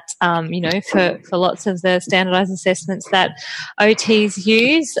that, for lots of the standardized assessments that OTs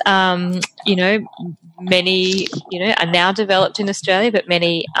use, many, are now developed in Australia, but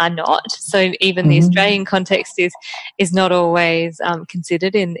many are not. So even the Australian context is not always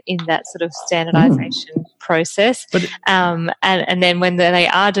considered in that sort of standardization process. But, and then when they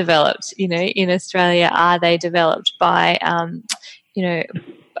are developed, in Australia, are they developed by,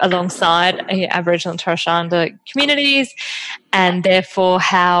 alongside Aboriginal and Torres Strait Islander communities, and therefore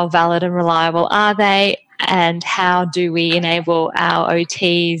how valid and reliable are they? And how do we enable our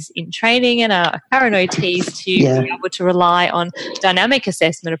OTs in training and our current OTs to be able to rely on dynamic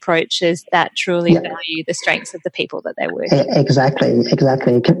assessment approaches that truly value the strengths of the people that they're working with?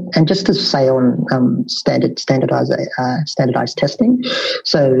 Exactly. And just to say on standardized testing,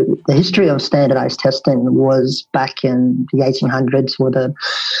 so the history of standardized testing was back in the 1800s with a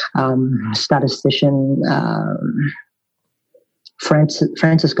statistician,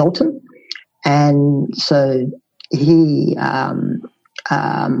 Francis Galton. And so he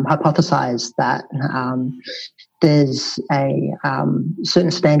hypothesized that there's a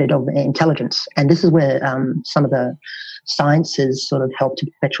certain standard of intelligence, and this is where some of the sciences sort of help to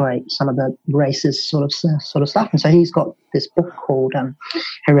perpetuate some of the racist sort of stuff. And so he's got this book called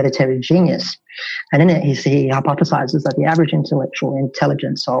Hereditary Genius, and in it he hypothesizes that the average intellectual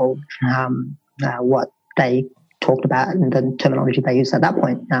intelligence of what they talked about and the terminology they used at that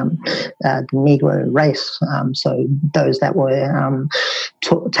point, the Negro race, so those that were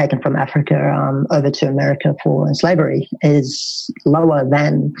taken from Africa over to America for slavery, is lower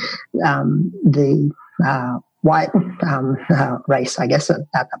than the white race, I guess, at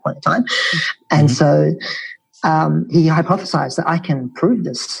that point in time. And so he hypothesized that I can prove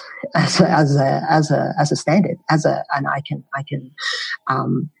this as a standard, and I can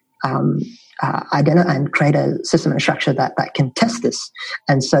identify and create a system and a structure that can test this.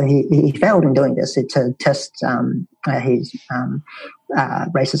 And so he failed in doing this to test his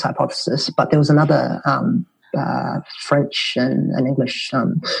racist hypothesis. But there was another French and English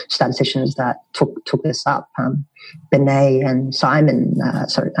statisticians that took this up, Binet and Simon,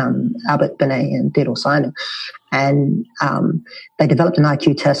 Albert Binet and Theodore Simon. And they developed an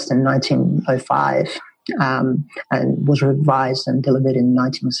IQ test in 1905. And was revised and delivered in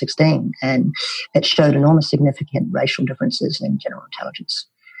 1916, and it showed enormous significant racial differences in general intelligence.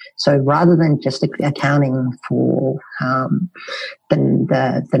 So rather than just accounting for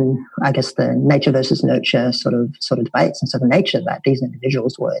the nature versus nurture sort of debates, and so the nature that these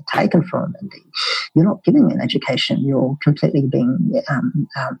individuals were taken from, and you're not giving an education, you're completely being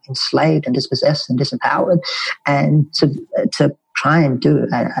enslaved and dispossessed and disempowered, and to try and do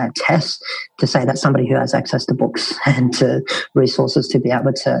a test to say that somebody who has access to books and to resources to be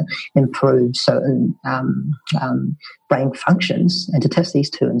able to improve certain brain functions, and to test these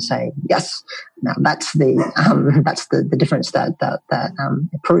two and say, yes, now that's the difference that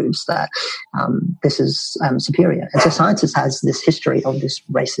proves that this is superior. And so sciences has this history of this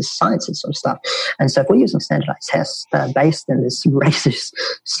racist sciences sort of stuff. And so if we're using standardized tests that are based in this racist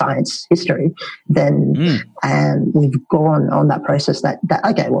science history, then we've gone on that process that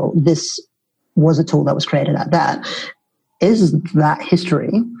okay, well, this was a tool that was created at that. Is that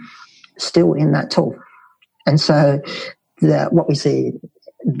history still in that tool? And so what we see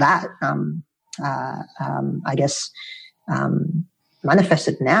that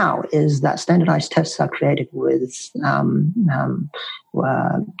manifested now is that standardized tests are created with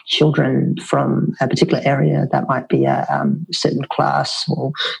children from a particular area that might be a certain class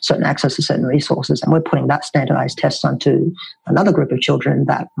or certain access to certain resources, and we're putting that standardized test onto another group of children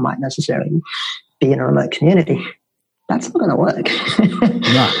that might necessarily be in a remote community. That's not going to work.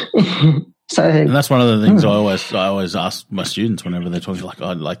 No. So, and that's one of the things I always ask my students whenever they're talking, like,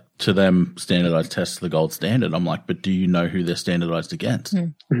 I'd like, to them, standardized tests are the gold standard. I'm like, but do you know who they're standardized against?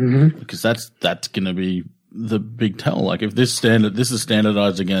 Mm-hmm. Because that's going to be the big tell. Like, if this is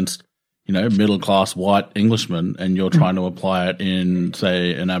standardized against, middle class white Englishmen, and you're trying to apply it in,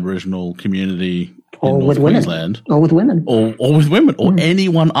 say, an Aboriginal community in North Queensland, or with women, or with women, or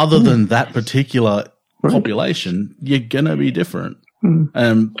anyone other than that particular population, you're gonna be different.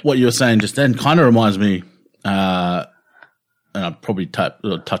 What you were saying just then kind of reminds me, and it probably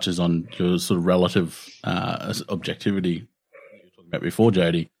touches on your sort of relative objectivity you were talking about before,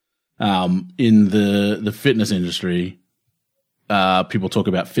 Jody. In the fitness industry, people talk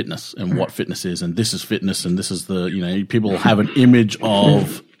about fitness and what fitness is, and this is fitness, and this is people have an image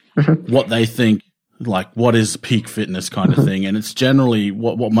of what they think, like what is peak fitness kind of thing. And it's generally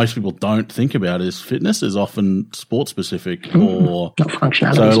what most people don't think about is fitness is often sport specific or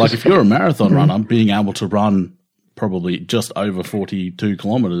functionality. So like if you're a marathon runner, being able to run probably just over 42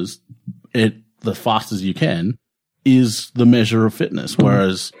 kilometers the fastest you can is the measure of fitness.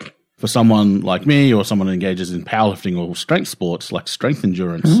 Whereas for someone like me or someone who engages in powerlifting or strength sports, like strength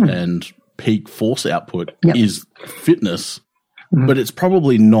endurance and peak force output is fitness, but it's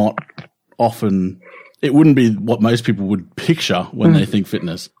probably not often, it wouldn't be what most people would picture when they think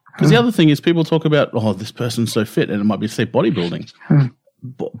fitness. Because the other thing is people talk about, oh, this person's so fit, and it might be, say, bodybuilding. I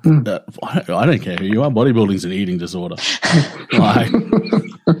don't care who you are. Bodybuilding's an eating disorder. like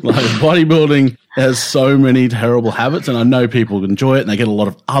bodybuilding has so many terrible habits, and I know people enjoy it and they get a lot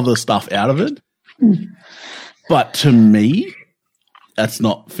of other stuff out of it. But to me, that's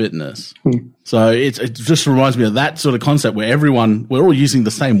not fitness. So it just reminds me of that sort of concept where we're all using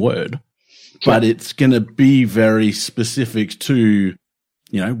the same word, but it's going to be very specific to,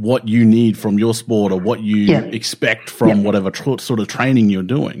 what you need from your sport or what you expect from whatever sort of training you're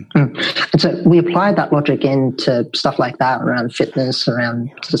doing. And so we apply that logic into stuff like that, around fitness,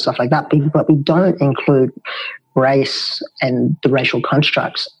 around stuff like that, but we don't include race and the racial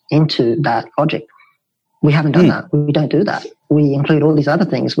constructs into that logic. We haven't done that. We don't do that. We include all these other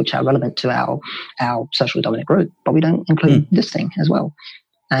things which are relevant to our socially dominant group, but we don't include this thing as well.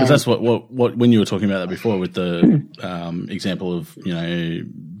 Because that's what when you were talking about that before with the example of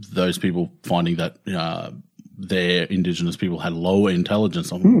those people finding that their Indigenous people had lower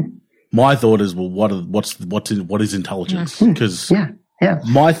intelligence. My thought is, well, what is intelligence? Because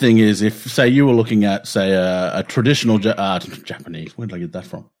my thing is, if say you were looking at say a traditional Japanese, where did I get that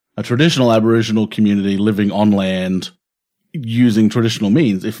from? A traditional Aboriginal community living on land using traditional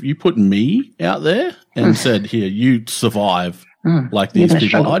means. If you put me out there and said, "Here, you survive." Like these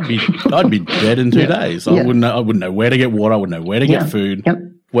people, I'd be dead in 2 days. I wouldn't know where to get water. I wouldn't know where to get food.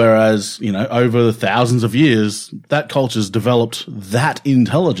 Whereas, over the thousands of years, that culture's developed that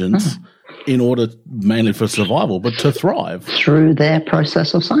intelligence in order mainly for survival, but to thrive through their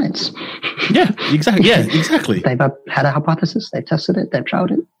process of science. Yeah, exactly. Yeah, exactly. They've had a hypothesis. They've tested it. They've tried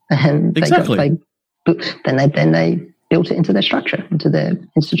it, and then they built it into their structure, into their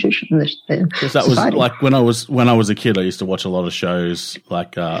institution, their that society. Was like when I was a kid, I used to watch a lot of shows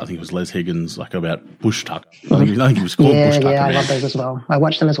like I think it was Les Higgins, like about Bush Tucker. I think he was called Bush Tucker. Yeah, I love those as well. I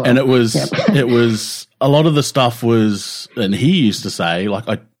watched them as well. And it was a lot of the stuff was, and he used to say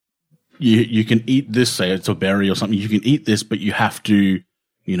like you can eat this, say it's a berry or something, you can eat this, but you have to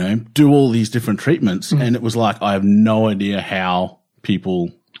do all these different treatments. And it was like I have no idea how people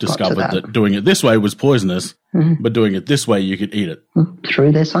discovered that doing it this way was poisonous, but doing it this way you could eat it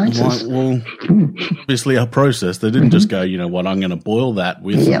through their sciences. Obviously a process. They didn't just go, I'm going to boil that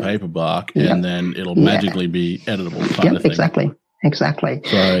with some paper bark and then it'll magically be editable kind of thing.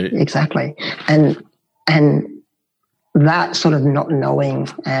 Exactly. And that sort of not knowing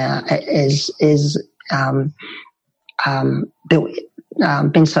is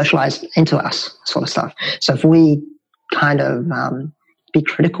being socialized into us, sort of stuff. So if we kind of be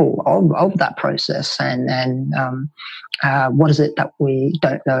critical of that process and what is it that we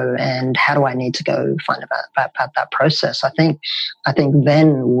don't know and how do I need to go find about that process? I think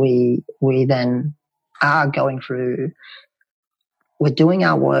then we then are going through, we're doing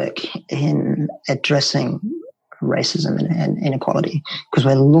our work in addressing racism and inequality because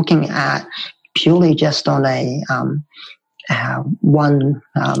we're looking at purely just on a one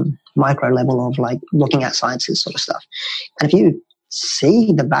micro level of like looking at sciences sort of stuff. And if you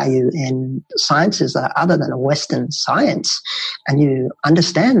see the value in sciences that are other than a Western science, and you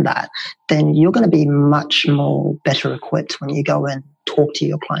understand that, then you're going to be much more better equipped when you go and talk to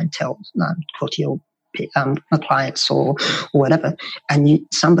your clientele, talk to your clients or whatever, and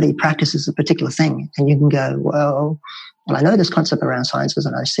somebody practices a particular thing, and you can go, well, I know this concept around sciences,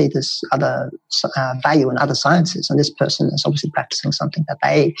 and I see this other value in other sciences, and this person is obviously practicing something that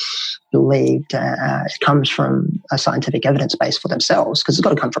they believed comes from a scientific evidence base for themselves, because it's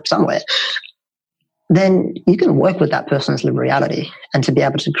got to come from somewhere. Then you can work with that person's lived reality and to be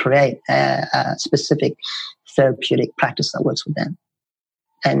able to create a specific therapeutic practice that works with them.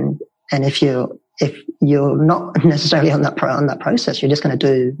 And if you're not necessarily on that process, you're just going to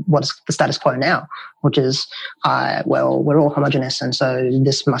do what's the status quo now, which is, well, we're all homogenous, and so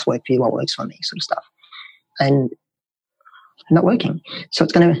this must work for you, what works for me, sort of stuff, and not working. So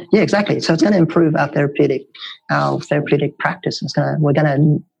it's going to, yeah, exactly. So it's going to improve our therapeutic practice. We're going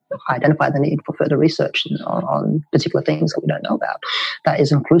to identify the need for further research on particular things that we don't know about, that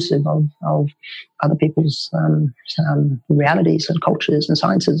is inclusive of other people's realities and cultures and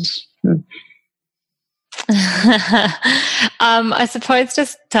sciences. I suppose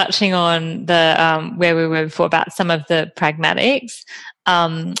just touching on the where we were before about some of the pragmatics,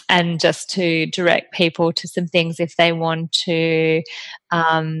 and just to direct people to some things if they want to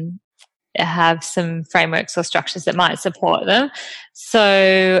have some frameworks or structures that might support them.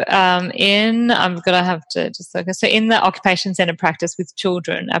 So in the Occupation Centred Practice with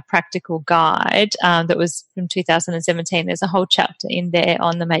Children, a practical guide that was from 2017, there's a whole chapter in there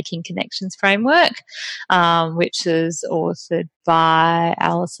on the Making Connections framework, which is authored by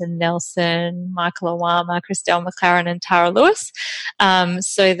Alison Nelson, Michael Awama, Christelle McLaren and Tara Lewis.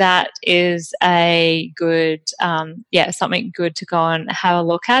 So that is a good, something good to go and have a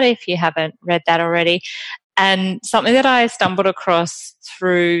look at if you haven't read that already. And something that I stumbled across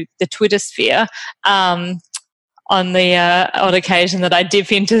through the Twitter sphere on occasion that I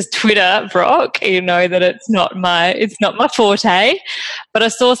dip into Twitter, Brock, you know that it's not my forte, but I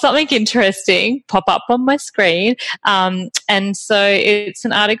saw something interesting pop up on my screen. And so it's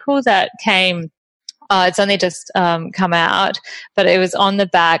an article that came, it's only just come out, but it was on the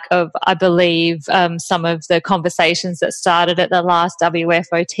back of, I believe, some of the conversations that started at the last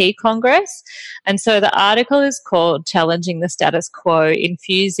WFOT Congress. And so the article is called Challenging the Status Quo,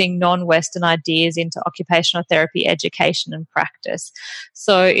 Infusing Non-Western Ideas into Occupational Therapy Education and Practice.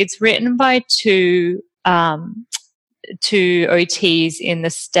 So it's written by two OTs in the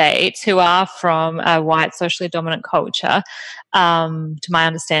States who are from a white socially dominant culture, to my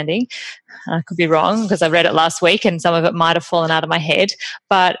understanding. I could be wrong because I read it last week and some of it might have fallen out of my head,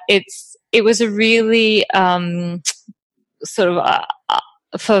 but it was a really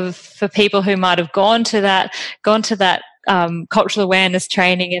for people who might have gone to that cultural awareness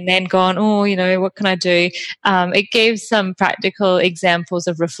training and then gone, what can I do? It gives some practical examples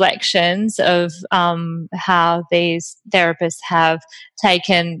of reflections of how these therapists have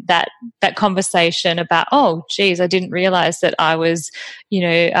taken that conversation about, oh, geez, I didn't realize that I was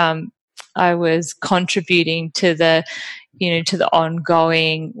contributing to the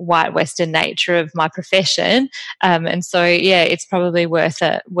ongoing white Western nature of my profession. And so, it's probably worth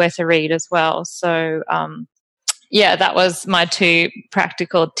a read as well. So, that was my two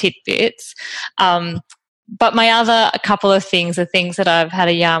practical tidbits. But my other couple of things, the things that I've had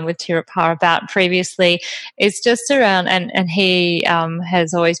a yarn with Tirupara about previously, is just around, and he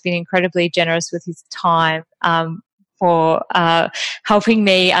has always been incredibly generous with his time for helping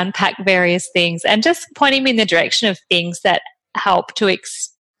me unpack various things and just pointing me in the direction of things that help to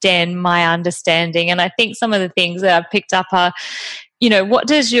extend my understanding. And I think some of the things that I've picked up are, what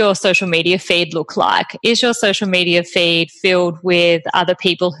does your social media feed look like? Is your social media feed filled with other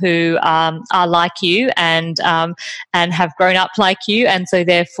people who are like you and have grown up like you, and so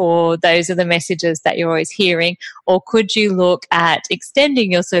therefore those are the messages that you're always hearing? Or could you look at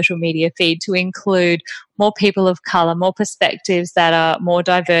extending your social media feed to include more people of colour, more perspectives that are more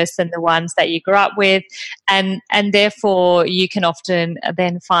diverse than the ones that you grew up with, and therefore you can often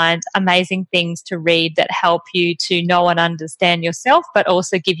then find amazing things to read that help you to know and understand yourself, but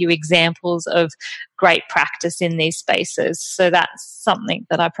also give you examples of great practice in these spaces. So that's something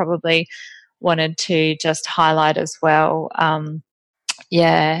that I probably wanted to just highlight as well. And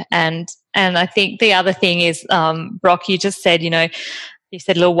I think the other thing is, Brock, you just said, you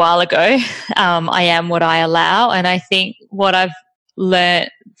said a little while ago, I am what I allow. And I think what I've learnt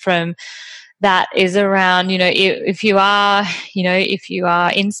from that is around, if you are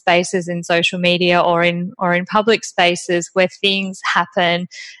in spaces in social media or in public spaces where things happen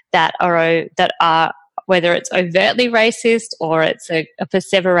that are whether it's overtly racist or it's a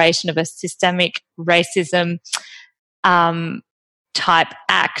perseveration of a systemic racism type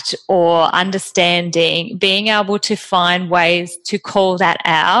act or understanding, being able to find ways to call that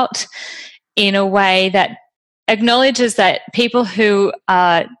out in a way that acknowledges that people who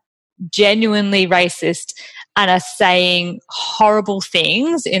are genuinely racist and are saying horrible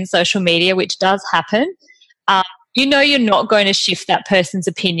things in social media, which does happen, you know you're not going to shift that person's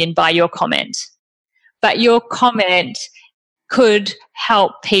opinion by your comment. But your comment could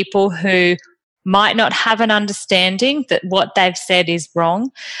help people who might not have an understanding that what they've said is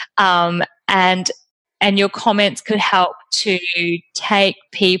wrong, and your comments could help to take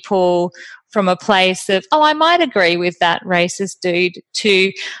people from a place of, oh, I might agree with that racist dude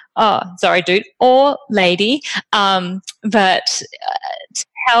to, oh, sorry, dude or lady, but to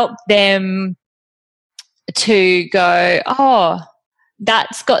help them to go, oh,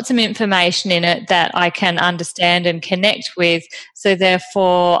 that's got some information in it that I can understand and connect with, so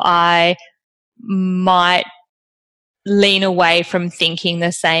therefore I might lean away from thinking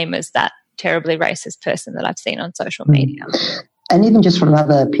the same as that terribly racist person that I've seen on social media. And even just from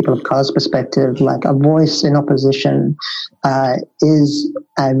other people of colour's perspective, like a voice in opposition is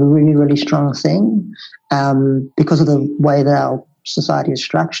a really, really strong thing because of the way that our society is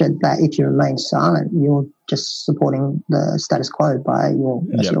structured, that if you remain silent, you're just supporting the status quo by your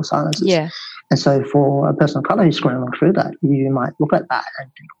silences. Yeah. And so for a person of colour who's scrolling through that, you might look at that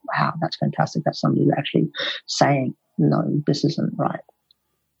and think, wow, that's fantastic. That's somebody who's actually saying, no, this isn't right.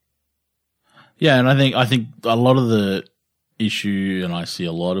 Yeah, and I think a lot of the issue, and I see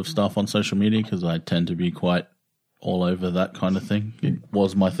a lot of stuff on social media because I tend to be quite all over that kind of thing. It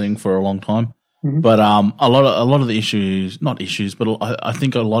was my thing for a long time. Mm-hmm. But a lot of the issues, not issues, but I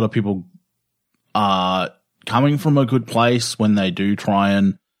think a lot of people are coming from a good place when they do try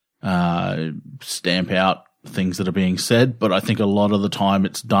and stamp out things that are being said. But I think a lot of the time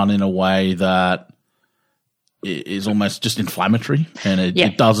it's done in a way that is almost just inflammatory, and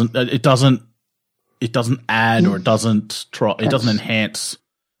it doesn't add or it doesn't enhance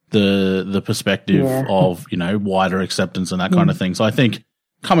the perspective of, you know, wider acceptance and that kind of thing. So I think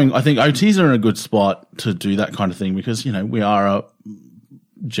OTs are in a good spot to do that kind of thing because, you know, we are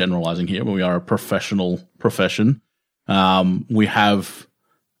generalizing here, but we are a professional profession. We have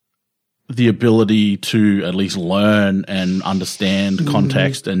the ability to at least learn and understand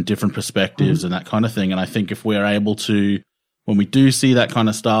context and different perspectives and that kind of thing. And I think if we're able to, when we do see that kind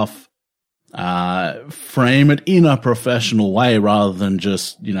of stuff, frame it in a professional way rather than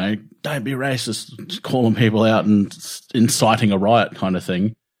just, you know, don't be racist, calling people out and inciting a riot kind of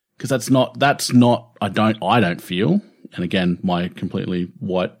thing. Because that's not, I don't feel, and again, my completely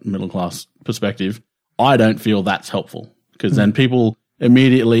white middle class perspective, I don't feel that's helpful. Because then people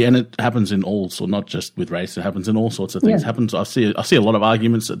immediately, and it happens in all sorts, not just with race, it happens in all sorts of things. It happens, I see a lot of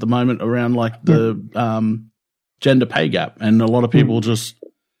arguments at the moment around like the gender pay gap, and a lot of people just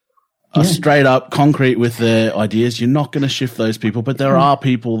are straight up concrete with their ideas. You're not going to shift those people, but there are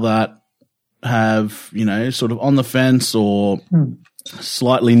people that have, you know, sort of on the fence or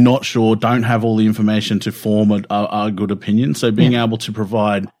slightly not sure, don't have all the information to form a good opinion. So being able to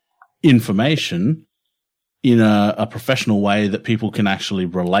provide information in a professional way that people can actually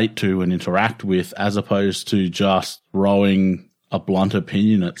relate to and interact with, as opposed to just throwing a blunt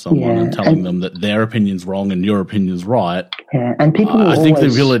opinion at someone and telling them that their opinion's wrong and your opinion's right. Yeah, and people I think the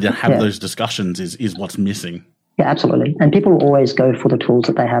ability to have those discussions is what's missing. Yeah, absolutely. And people will always go for the tools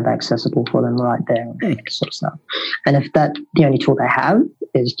that they have accessible for them right there and sort of stuff. And if that the only tool they have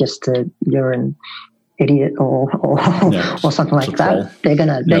is just you're an idiot or something like that, they're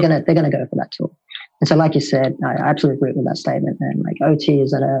gonna go for that tool. And so, like you said, I absolutely agree with that statement. And like OT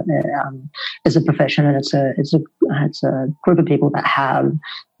is a profession, and it's a group of people that have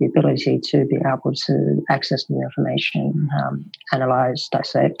the ability to be able to access new information, analyze,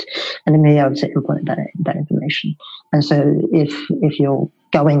 dissect, and then be able to implement that information. And so, if you're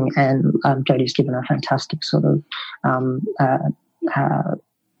going and Jodie's given a fantastic sort of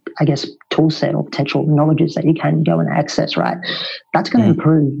I guess, tool set or potential knowledges that you can go and access, right? That's going to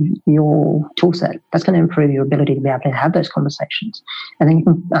improve your tool set. That's going to improve your ability to be able to have those conversations. And then you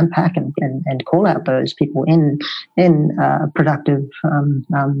can unpack and call out those people in a productive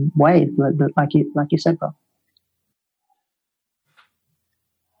way, like you said, Rob.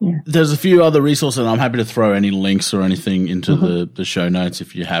 Yeah. There's a few other resources, and I'm happy to throw any links or anything into the show notes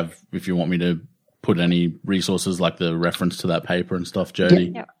if you want me to put any resources like the reference to that paper and stuff,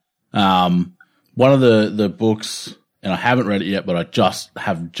 Jodie. Yeah. One of the books, and I haven't read it yet, but I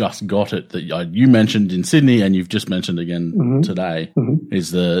have just got it, that you mentioned in Sydney and you've just mentioned again today,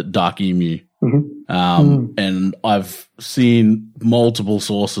 is the Dark Emu. And I've seen multiple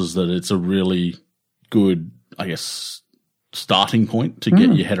sources that it's a really good, I guess, starting point to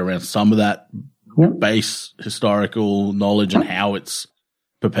get your head around some of that base historical knowledge and how it's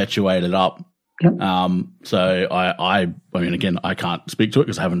perpetuated up. So I mean, again, I can't speak to it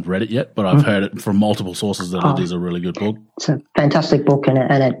because I haven't read it yet, but I've heard it from multiple sources that it is a really good book. It's a fantastic book, and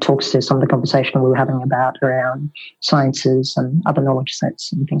it talks to some of the conversation we were having about around sciences and other knowledge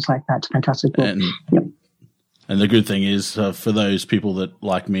sets and things like that. It's a fantastic book. And the good thing is, for those people that,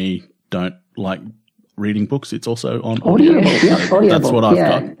 like me, don't like reading books, it's also on audio. That's what I've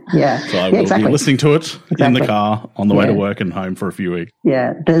got. Yeah. So I will be listening to it in the car on the way to work and home for a few weeks.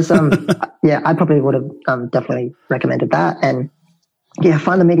 Yeah. There's I probably would have definitely recommended that. And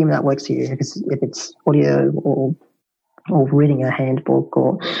find the medium that works for you. If it's audio or reading a handbook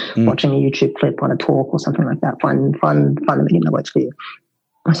or watching a YouTube clip on a talk or something like that, find the medium that works for you.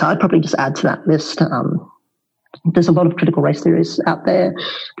 So I'd probably just add to that list. There's a lot of critical race theories out there.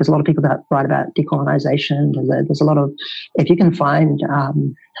 There's a lot of people that write about decolonization. There's a lot of, if you can find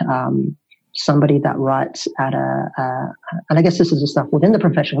somebody that writes at and I guess this is the stuff within the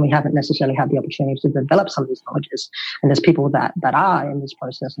profession, we haven't necessarily had the opportunity to develop some of these knowledges. And there's people that are in this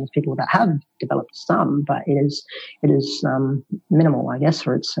process, and there's people that have developed some, but it is minimal, I guess,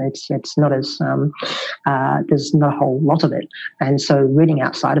 or it's not as there's not a whole lot of it. And so reading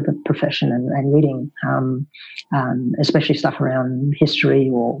outside of the profession and reading especially stuff around history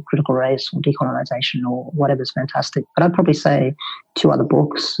or critical race or decolonization or whatever is fantastic. But I'd probably say two other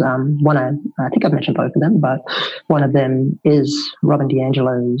books. One I think I've mentioned both of them, but one of them is Robin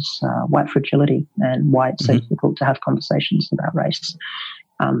DiAngelo's White Fragility and Why It's So Difficult to Have Conversations About Race.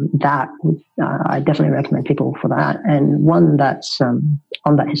 I definitely recommend people for that. And one that's on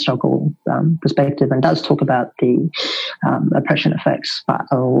that historical perspective and does talk about the oppression effects, but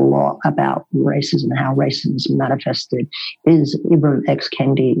a lot about racism and how racism is manifested, is Ibram X.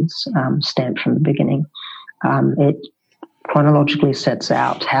 Kendi's Stamped from the Beginning. It chronologically sets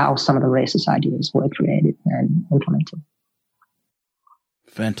out how some of the racist ideas were created and implemented.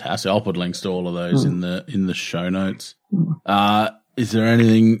 Fantastic. I'll put links to all of those in the show notes. Is there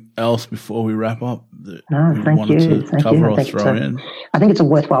anything else before we wrap up that we wanted to cover or throw in? I think it's a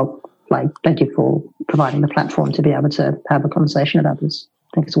worthwhile, thank you for providing the platform to be able to have a conversation about this.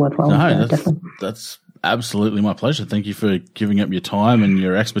 I think it's worthwhile. That's absolutely my pleasure. Thank you for giving up your time and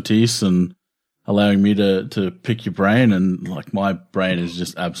your expertise and allowing me to pick your brain. And my brain is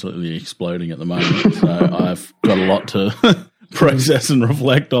just absolutely exploding at the moment. So I've got a lot to process and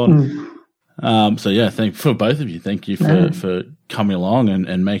reflect on. Thank for both of you. Thank you for coming along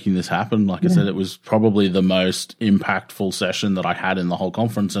and making this happen. Like I said, it was probably the most impactful session that I had in the whole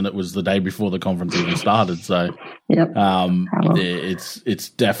conference, and it was the day before the conference even started. So, it's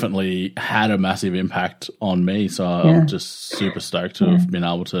definitely had a massive impact on me. So I'm just super stoked to have been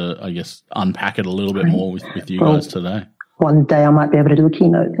able to, I guess, unpack it a little bit more with you guys today. One day I might be able to do a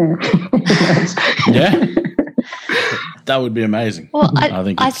keynote there. Yeah. That would be amazing. Well, I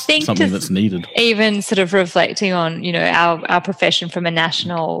think it's something that's needed. Even sort of reflecting on, our profession from a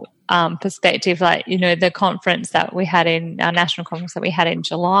national perspective, the conference that we had our national conference that we had in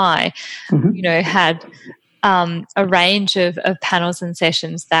July, had a range of panels and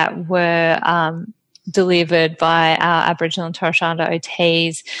sessions that were delivered by our Aboriginal and Torres Strait Islander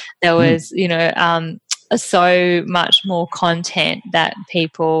OTs. There was, so much more content that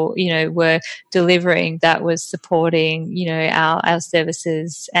people, were delivering that was supporting, our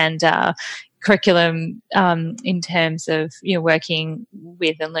services and curriculum in terms of working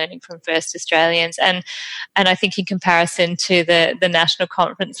with and learning from First Australians, and I think in comparison to the national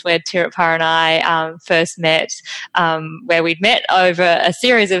conference where Tirupara and I first met, where we'd met over a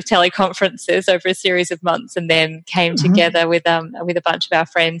series of teleconferences over a series of months, and then came together with a bunch of our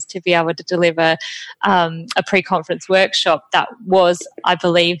friends to be able to deliver a pre-conference workshop that was, I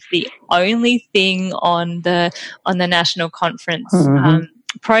believe, the only thing on the national conference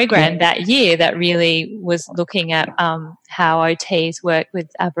program that year that really was looking at how OTs work with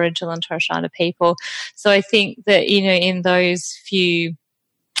Aboriginal and Torres Strait Islander people. So I think that, in those few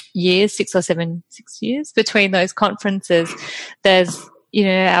years, 6 years between those conferences, there's,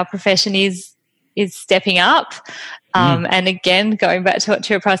 our profession is stepping up. And again, going back to what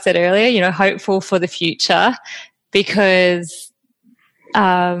Tirupara said earlier, hopeful for the future, because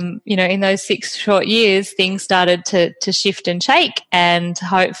in those 6 short years, things started to shift and shake, and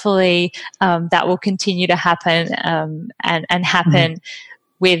hopefully that will continue to happen and happen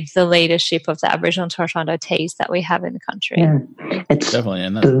with the leadership of the Aboriginal and Torres Strait Islander OTs that we have in the country. Yeah, it's definitely,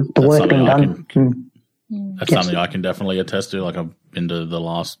 and the work being done. That's something I can definitely attest to. Like, I've been to the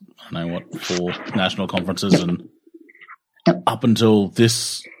last, 4 national conferences, and up until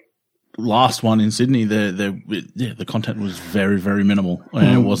this last one in Sydney, the content was very, very minimal,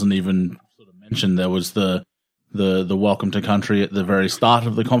 and it wasn't even sort of mentioned. There was the welcome to country at the very start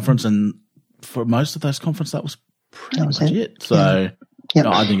of the conference, and for most of those conferences, that was pretty much it. So. Yep.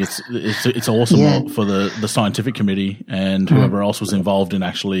 I think it's awesome for the scientific committee and whoever else was involved in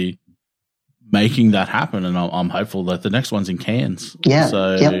actually making that happen. And I'm hopeful that the next one's in Cairns. Yeah.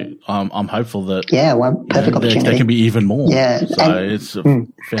 So I'm hopeful that perfect opportunity. There can be even more. Yeah. So it's a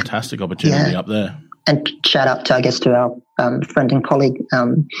fantastic opportunity up there. And shout out to our friend and colleague,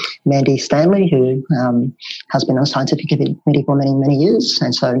 Mandy Stanley, who has been on the scientific committee for many, many years.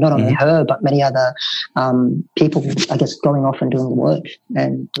 And so not only her, but many other people, I guess, going off and doing the work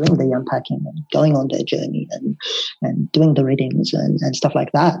and doing the unpacking and going on their journey and doing the readings and stuff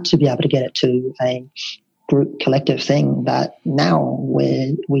like that to be able to get it to a group collective thing that now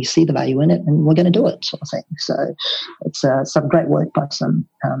we see the value in it and we're going to do it, sort of thing. So it's some great work by some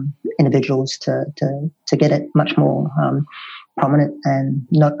individuals to get it much more prominent and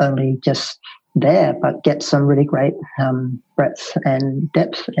not only just there, but get some really great breadth and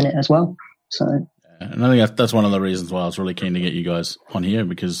depth in it as well. So, and I think that's one of the reasons why I was really keen to get you guys on here,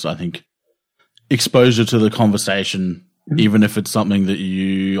 because I think exposure to the conversation, even if it's something that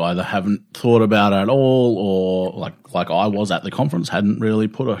you either haven't thought about at all, or like I was at the conference, hadn't really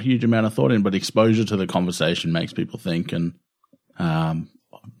put a huge amount of thought in, but exposure to the conversation makes people think, and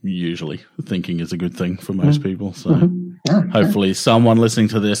usually thinking is a good thing for most people. So hopefully someone listening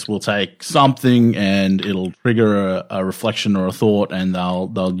to this will take something and it'll trigger a reflection or a thought, and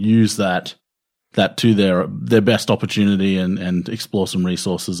they'll use that to their best opportunity and explore some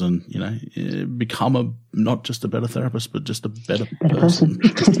resources and, become not just a better therapist, but just a better person.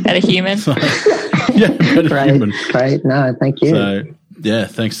 Just a better human. So, better human. Great. No, thank you. So,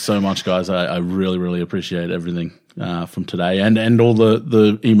 thanks so much, guys. I really, really appreciate everything from today and all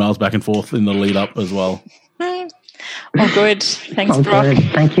the emails back and forth in the lead up as well. All good. Thanks, Brock. Good.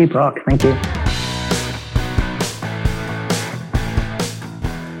 Thank you, Brock. Thank you.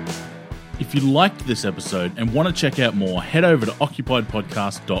 If you liked this episode and want to check out more, head over to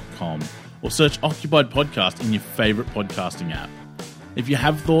occupiedpodcast.com or search Occupied Podcast in your favourite podcasting app. If you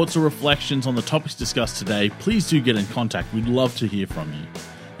have thoughts or reflections on the topics discussed today, please do get in contact. We'd love to hear from you.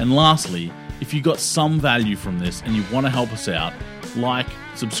 And lastly, if you got some value from this and you want to help us out, like,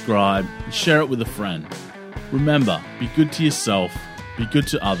 subscribe, and share it with a friend. Remember, be good to yourself, be good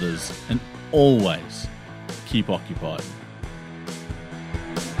to others, and always keep occupied.